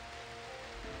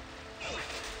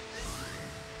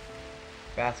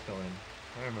 Basculin.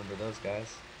 I remember those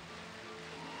guys.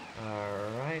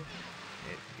 Alright.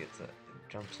 It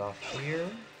jumps off here.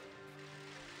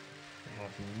 I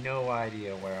have no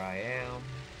idea where I am.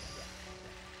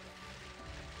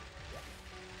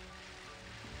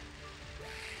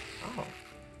 Oh.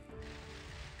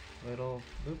 Little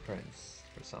blueprints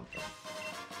for something.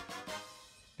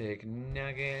 Big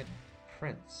Nugget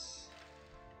Prince.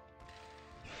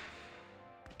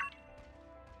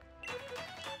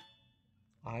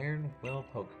 Iron Will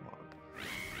Pokemon.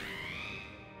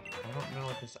 I don't know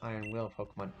what this Iron Will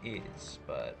Pokemon is,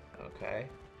 but okay.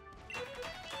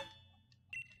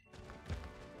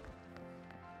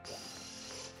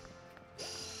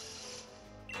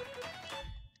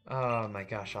 Oh my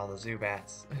gosh, all the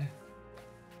Zubats.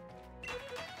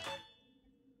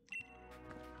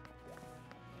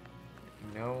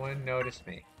 No one noticed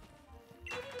me.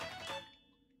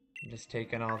 I'm just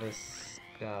taking all this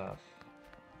stuff.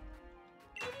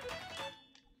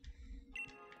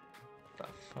 The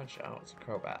fudge? Oh, it's a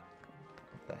Crobat.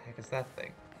 What the heck is that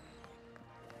thing?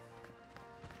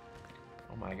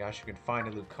 Oh my gosh, you can find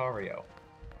a Lucario.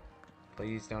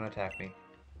 Please don't attack me.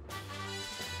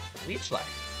 Leech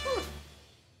Life.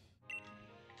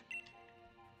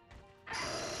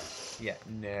 Yeah,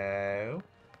 no.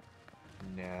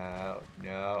 No,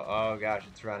 no. Oh gosh,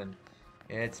 it's running.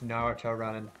 It's Naruto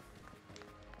running.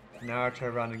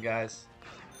 Naruto running, guys.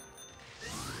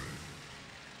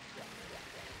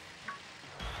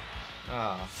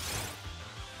 Oh.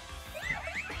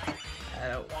 I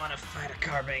don't want to fight a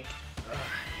Carbink. Ugh.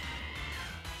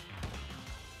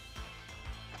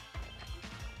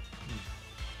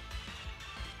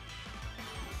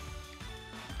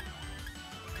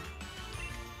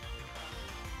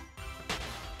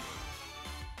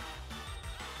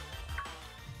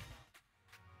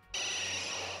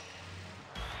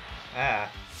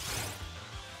 Ah.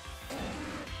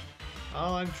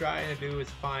 All I'm trying to do is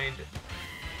find...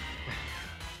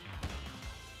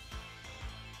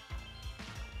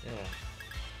 yeah.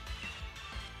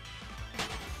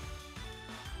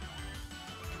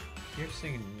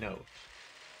 Piercing note.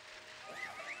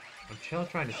 I'm still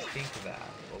trying to think of that.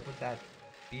 What would that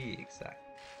be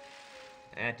exactly?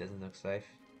 That doesn't look safe.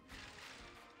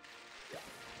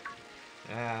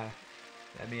 Ah.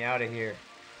 Let me out of here.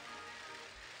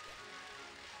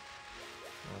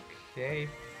 Okay,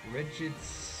 Frigid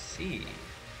Sea.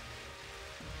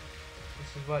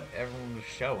 This is what everyone was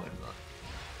showing.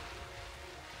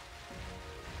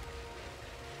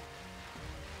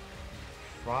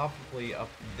 Probably up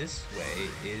this way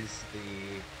is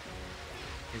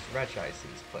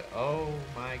Regice's, but oh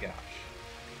my gosh.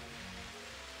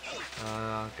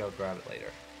 I'll go grab it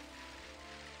later.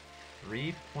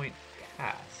 3-point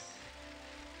pass.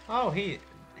 Oh, hey,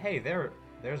 there's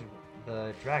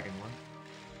the dragon one.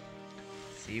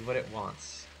 See what it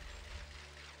wants.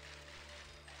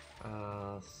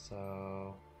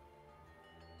 So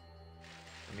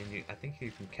I mean, I think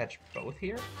you can catch both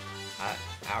here.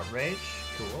 Outrage,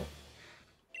 cool.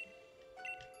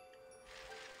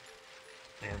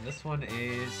 And this one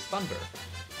is Thunder.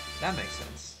 That makes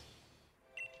sense.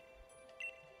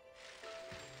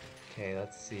 Okay,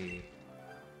 let's see.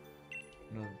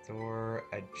 Another door,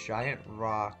 a giant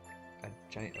rock, a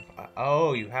giant...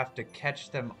 Oh, you have to catch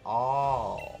them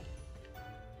all.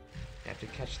 You have to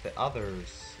catch the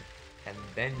others, and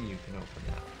then you can open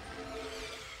them.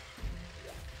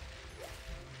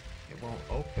 It won't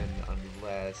open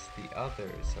unless the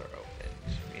others are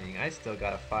opened, meaning I still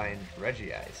gotta find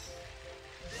Regice.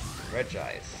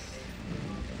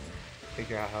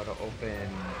 Figure out how to open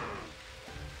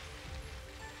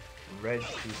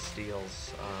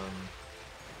Steel's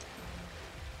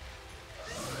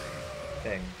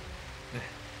thing.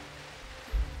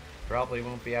 Probably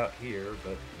won't be out here,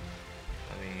 but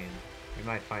I mean, we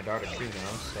might find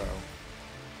Articuno, so.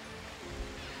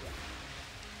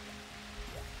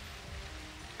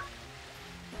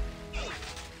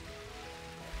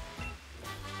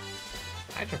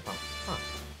 Hydro Pump, huh.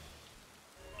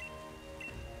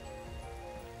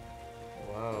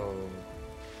 Whoa.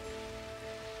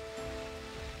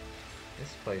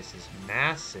 This place is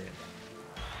massive.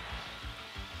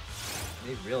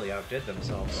 They really outdid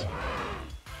themselves.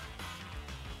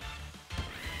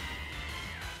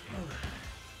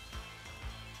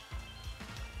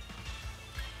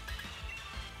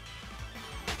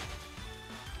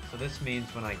 So this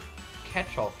means when I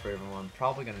catch all three of them, I'm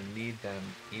probably going to need them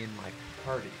in my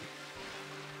party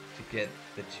to get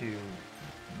the two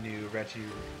new Reggie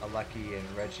Alucky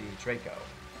and Reggie Draco.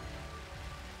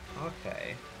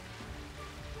 Okay.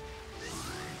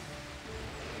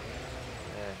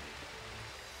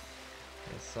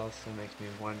 This also makes me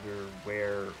wonder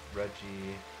where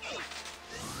Reggie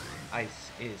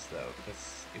Ice is, though,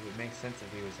 because it would make sense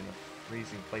if he was in a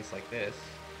freezing place like this.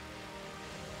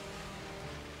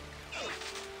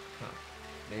 Huh.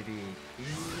 Maybe here?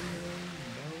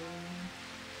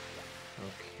 No.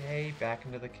 Okay, back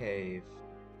into the cave.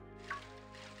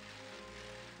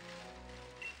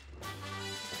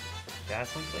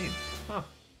 Dazzling Gleam. Huh.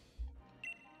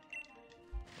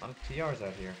 A lot of TRs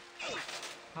out here.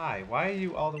 Hi, why are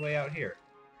you all the way out here?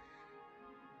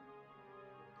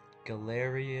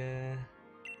 Galeria...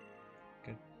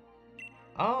 Good.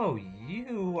 Oh,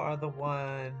 you are the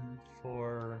one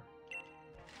for...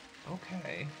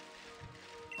 Okay.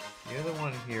 You're the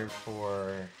one here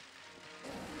for...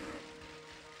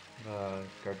 the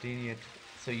Gardenia...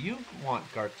 So you want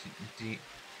Gardenia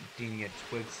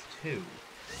Twigs too.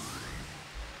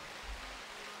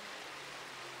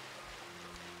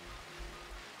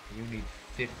 You need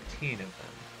 15 of them.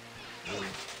 Ooh.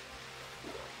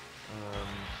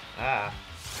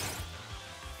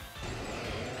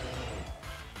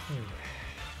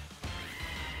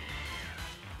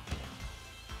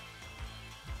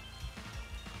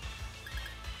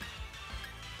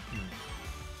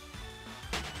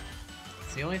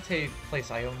 It's the only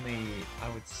place I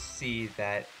would see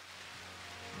that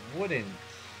would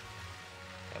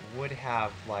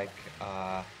have like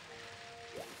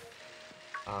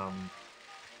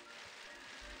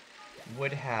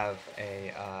would have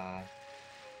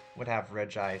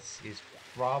Regice is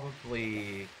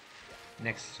probably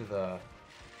next to the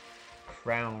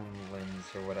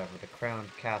Crownlands or whatever, the Crown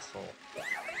Castle.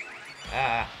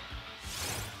 Ah!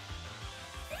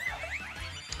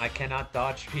 I cannot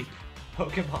dodge people.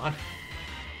 Pokemon.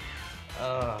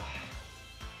 Ugh.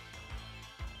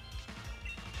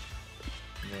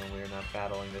 No, we're not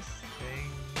battling this thing.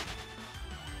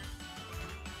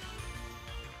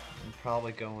 I'm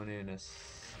probably going in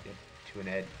to a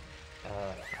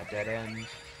dead end.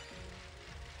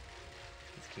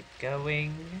 Let's keep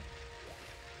going.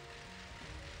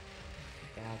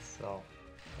 That's all.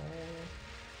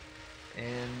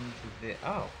 And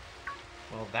oh,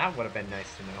 well, that would have been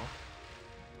nice to know.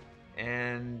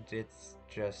 And it's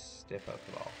just a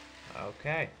Pokeball.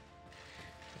 Okay.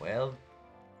 Well,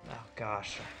 oh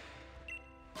gosh.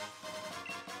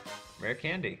 Rare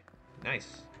candy.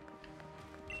 Nice.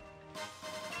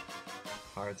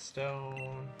 Hard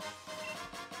stone.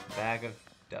 Bag of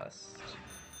dust.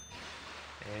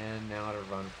 And now to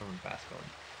run from a Basculin.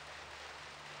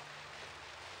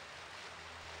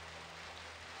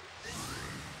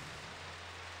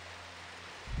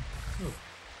 Ooh.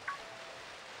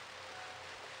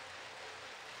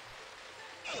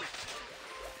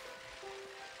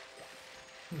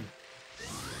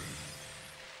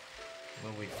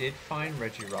 Well, we did find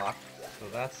Regirock, so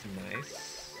that's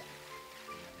nice.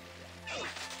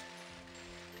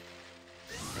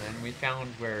 And we found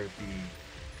where the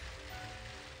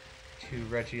to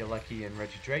Regieleki and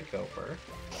Regidracoper.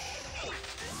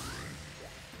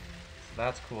 So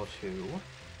that's cool too.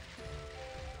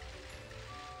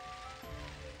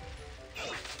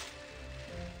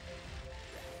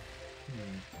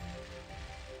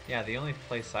 Yeah, the only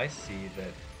place I see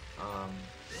that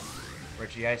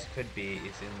Regice could be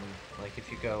is in, like, if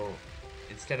you go,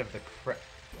 instead of the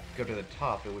go to the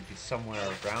top, it would be somewhere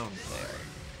around there.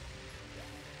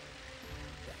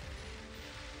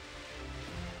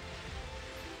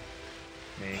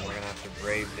 I mean, we're gonna have to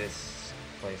brave this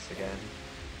place again.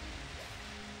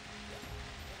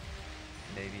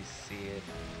 Maybe see it.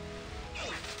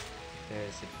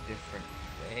 There's a different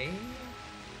way?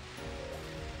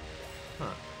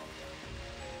 Huh.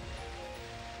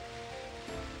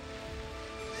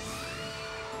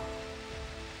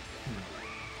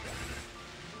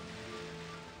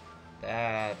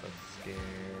 That was scary.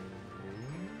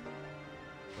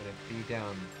 Would it be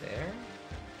down there?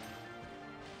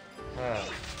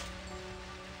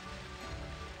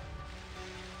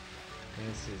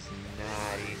 This is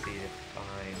not easy to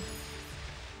find.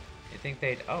 You think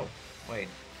they'd... Oh, wait.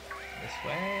 This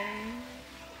way?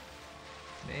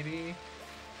 Maybe?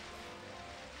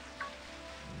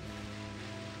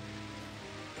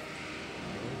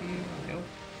 Maybe? Nope.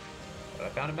 But I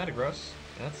found a Metagross.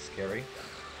 That's scary.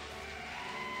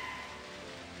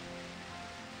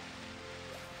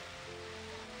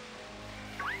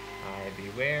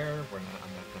 Beware, I'm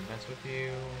not gonna mess with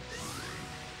you.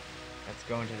 Let's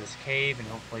go into this cave and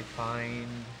hopefully find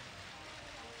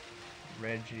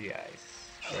Regice.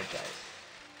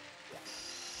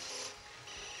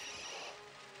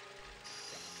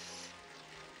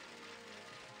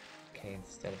 Okay,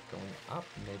 instead of going up,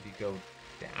 maybe go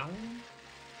down?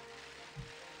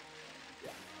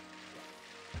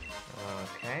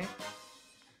 Okay.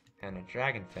 And a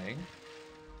dragon thing.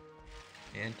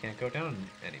 And can't go down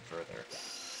any further.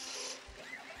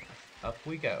 Up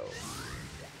we go.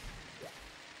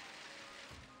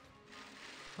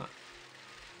 Huh.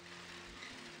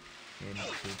 Into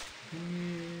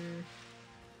here.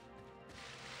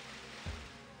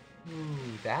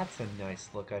 Ooh, that's a nice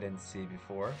look I didn't see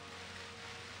before.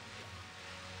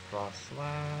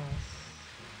 Frostlass.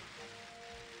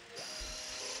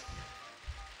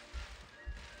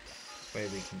 This way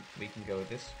we can go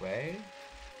this way.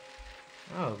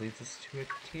 Oh, it leads us to a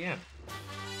TM.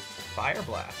 Fire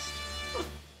Blast.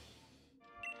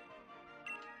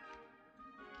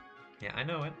 Yeah, I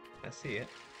know it. I see it.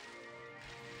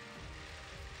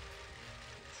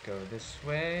 Let's go this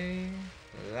way.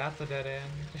 That's a dead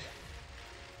end.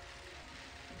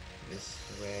 This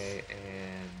way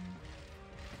and...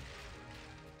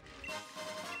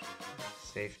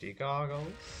 safety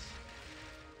goggles.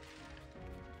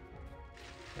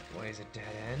 That way's a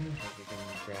dead end, but we can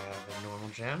grab a normal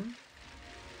gem.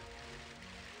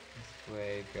 This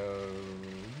way goes...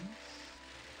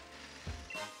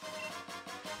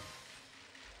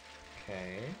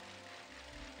 Okay.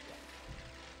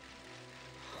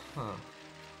 Huh.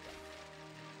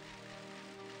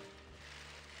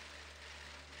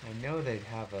 I know they'd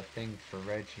have a thing for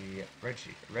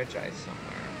Regice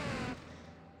somewhere.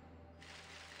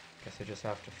 Guess I just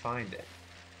have to find it.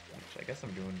 Which I guess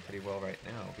I'm doing pretty well right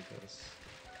now because,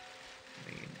 I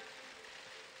mean,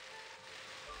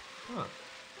 huh.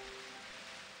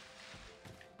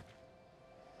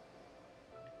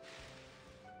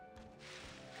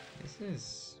 This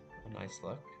is a nice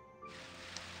look.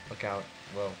 Lookout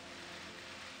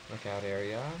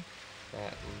area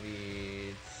that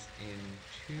leads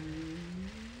into,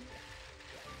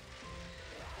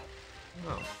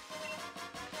 oh,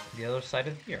 the other side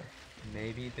of here.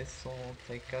 Maybe this will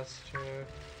take us to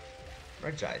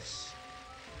Regice.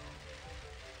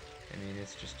 I mean,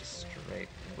 it's just a straight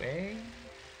way.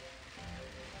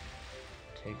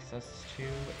 Takes us to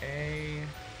a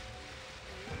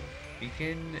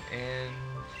beacon and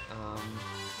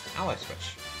ally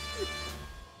switch.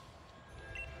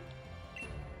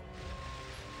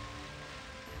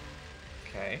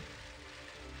 Okay.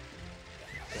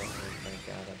 So I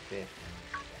got a bit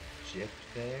gypped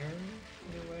there, in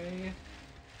a way.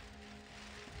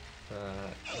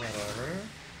 But whatever.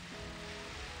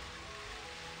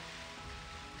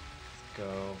 Let's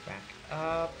go back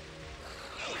up.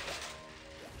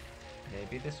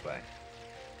 Maybe this way.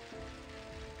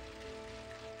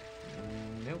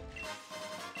 Nope.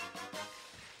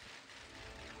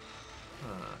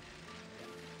 Huh.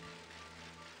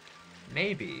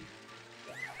 Maybe.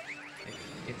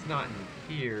 It's not in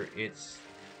here, it's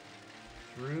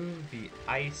through the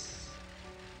ice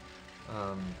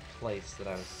place that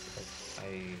I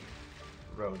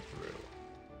rode through.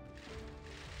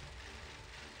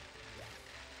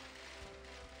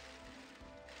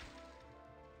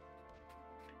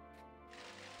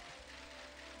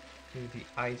 to the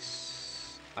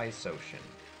ice ocean.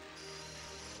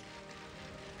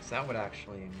 Because that would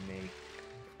actually make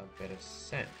a bit of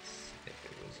sense if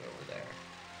it was over there.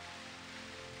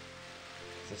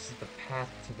 This is the path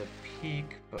to the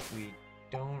peak, but we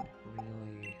don't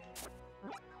really...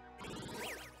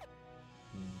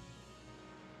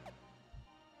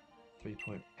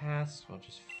 3-point pass, we'll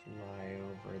just fly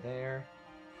over there.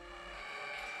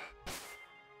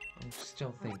 I'm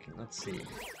still thinking, let's see.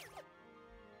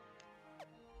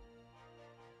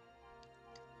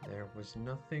 There was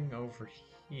nothing over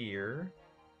here.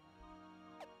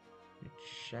 We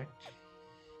checked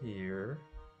here.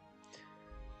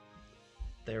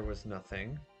 There was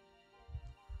nothing.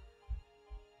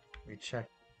 We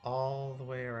checked all the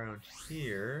way around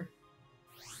here.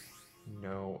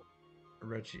 No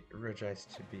Regice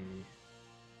to be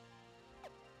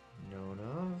known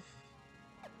of.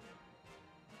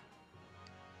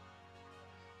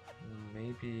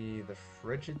 Maybe the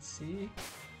Frigid Sea?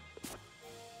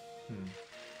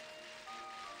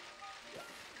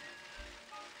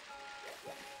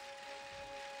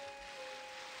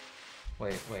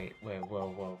 Wait,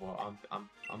 whoa.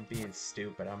 I'm being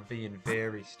stupid. I'm being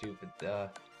very stupid. The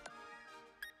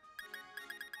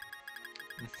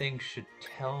thing should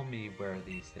tell me where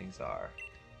these things are.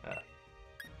 My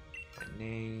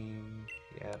name,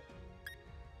 yep.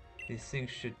 These things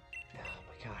should, oh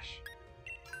my gosh.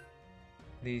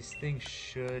 These things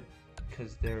should,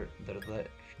 because they're the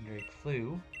legendary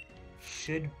clue,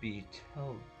 should be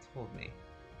told me.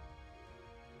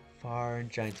 Far and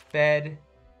Giant's Bed,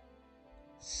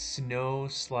 Snow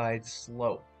Slide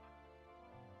Slope.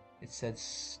 It said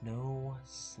Snow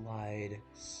Slide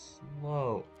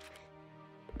Slope.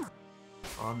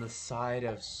 On the side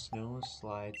of Snow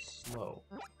Slide Slope.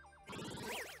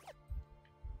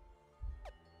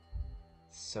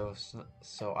 So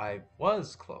I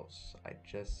was close. I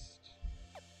just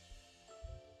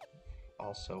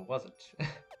also wasn't.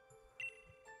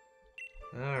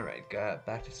 Alright, got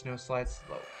back to Snow Slide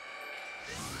Slope.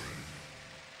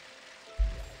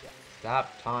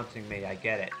 Stop taunting me, I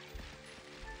get it.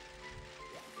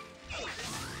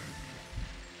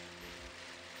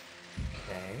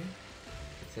 Okay.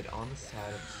 It's it on the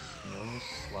side of Snow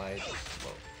Slide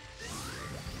Slope.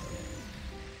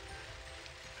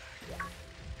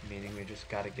 Meaning we just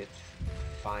gotta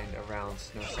find around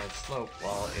Snow Slide Slope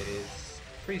while it is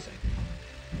freezing.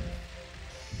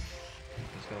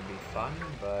 It's gonna be fun,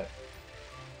 but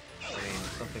I mean,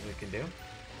 something we can do.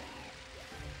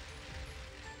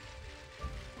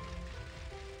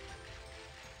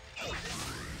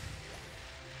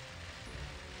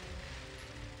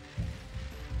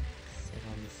 Sit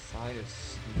on the side of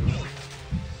Snow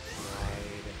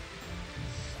Slide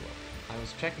Slope. I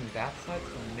was checking that side,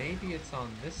 so maybe it's on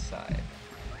this side.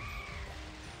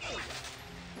 So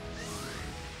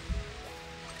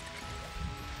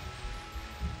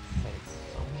it's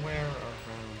somewhere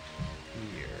around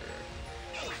here.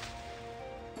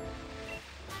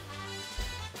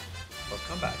 Oh,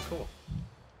 come back, cool.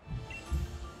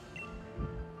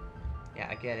 Yeah,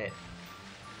 I get it.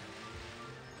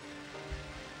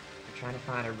 I'm trying to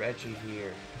find a Reggie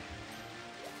here.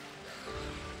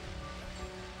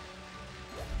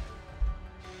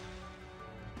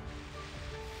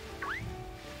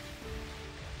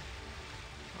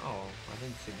 Oh, I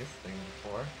didn't see this thing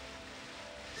before.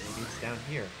 Maybe it's down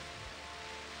here.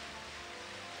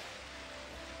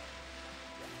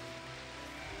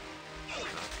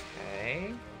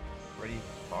 Okay. Pretty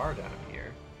far down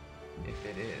here, if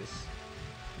it is.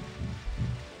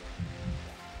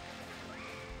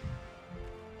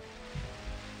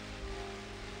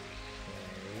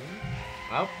 Okay.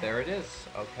 Oh, there it is.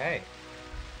 Okay.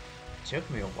 Took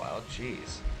me a while,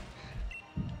 jeez.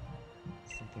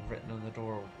 Something written on the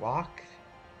door. Walk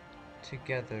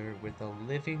together with a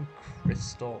living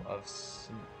crystal of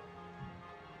snow.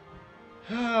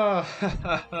 Oh,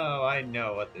 I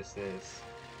know what this is.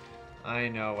 I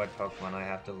know what Pokemon I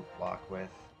have to walk with.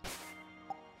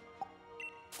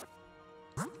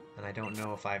 And I don't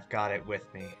know if I've got it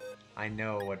with me. I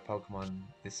know what Pokemon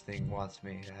this thing wants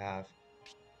me to have.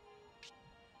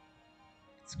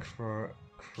 It's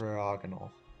Cryogonal.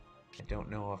 I don't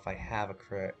know if I have a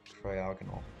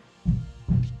Cryogonal.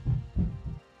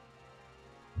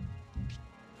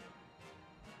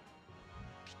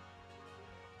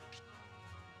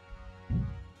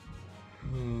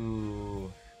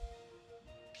 Ooh.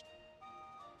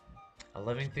 A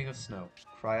living thing of snow.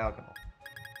 Cryogonal.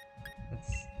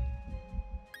 That's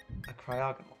a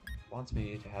Cryogonal. Wants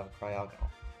me to have a Cryogonal.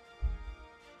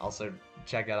 Also,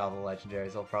 check out all the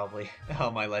legendaries. I'll probably...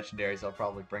 all my legendaries, I'll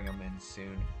probably bring them in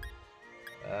soon.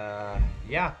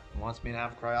 Yeah, wants me to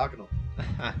have cryogonal.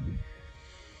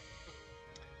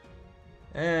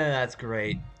 That's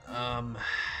great.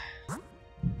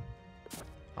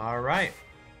 All right.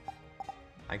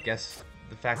 I guess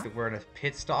the fact that we're in a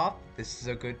pit stop, this is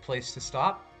a good place to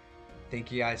stop.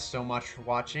 Thank you guys so much for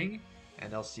watching,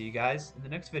 and I'll see you guys in the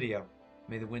next video.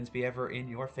 May the winds be ever in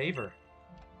your favor.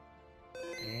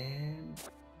 And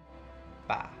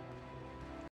bye.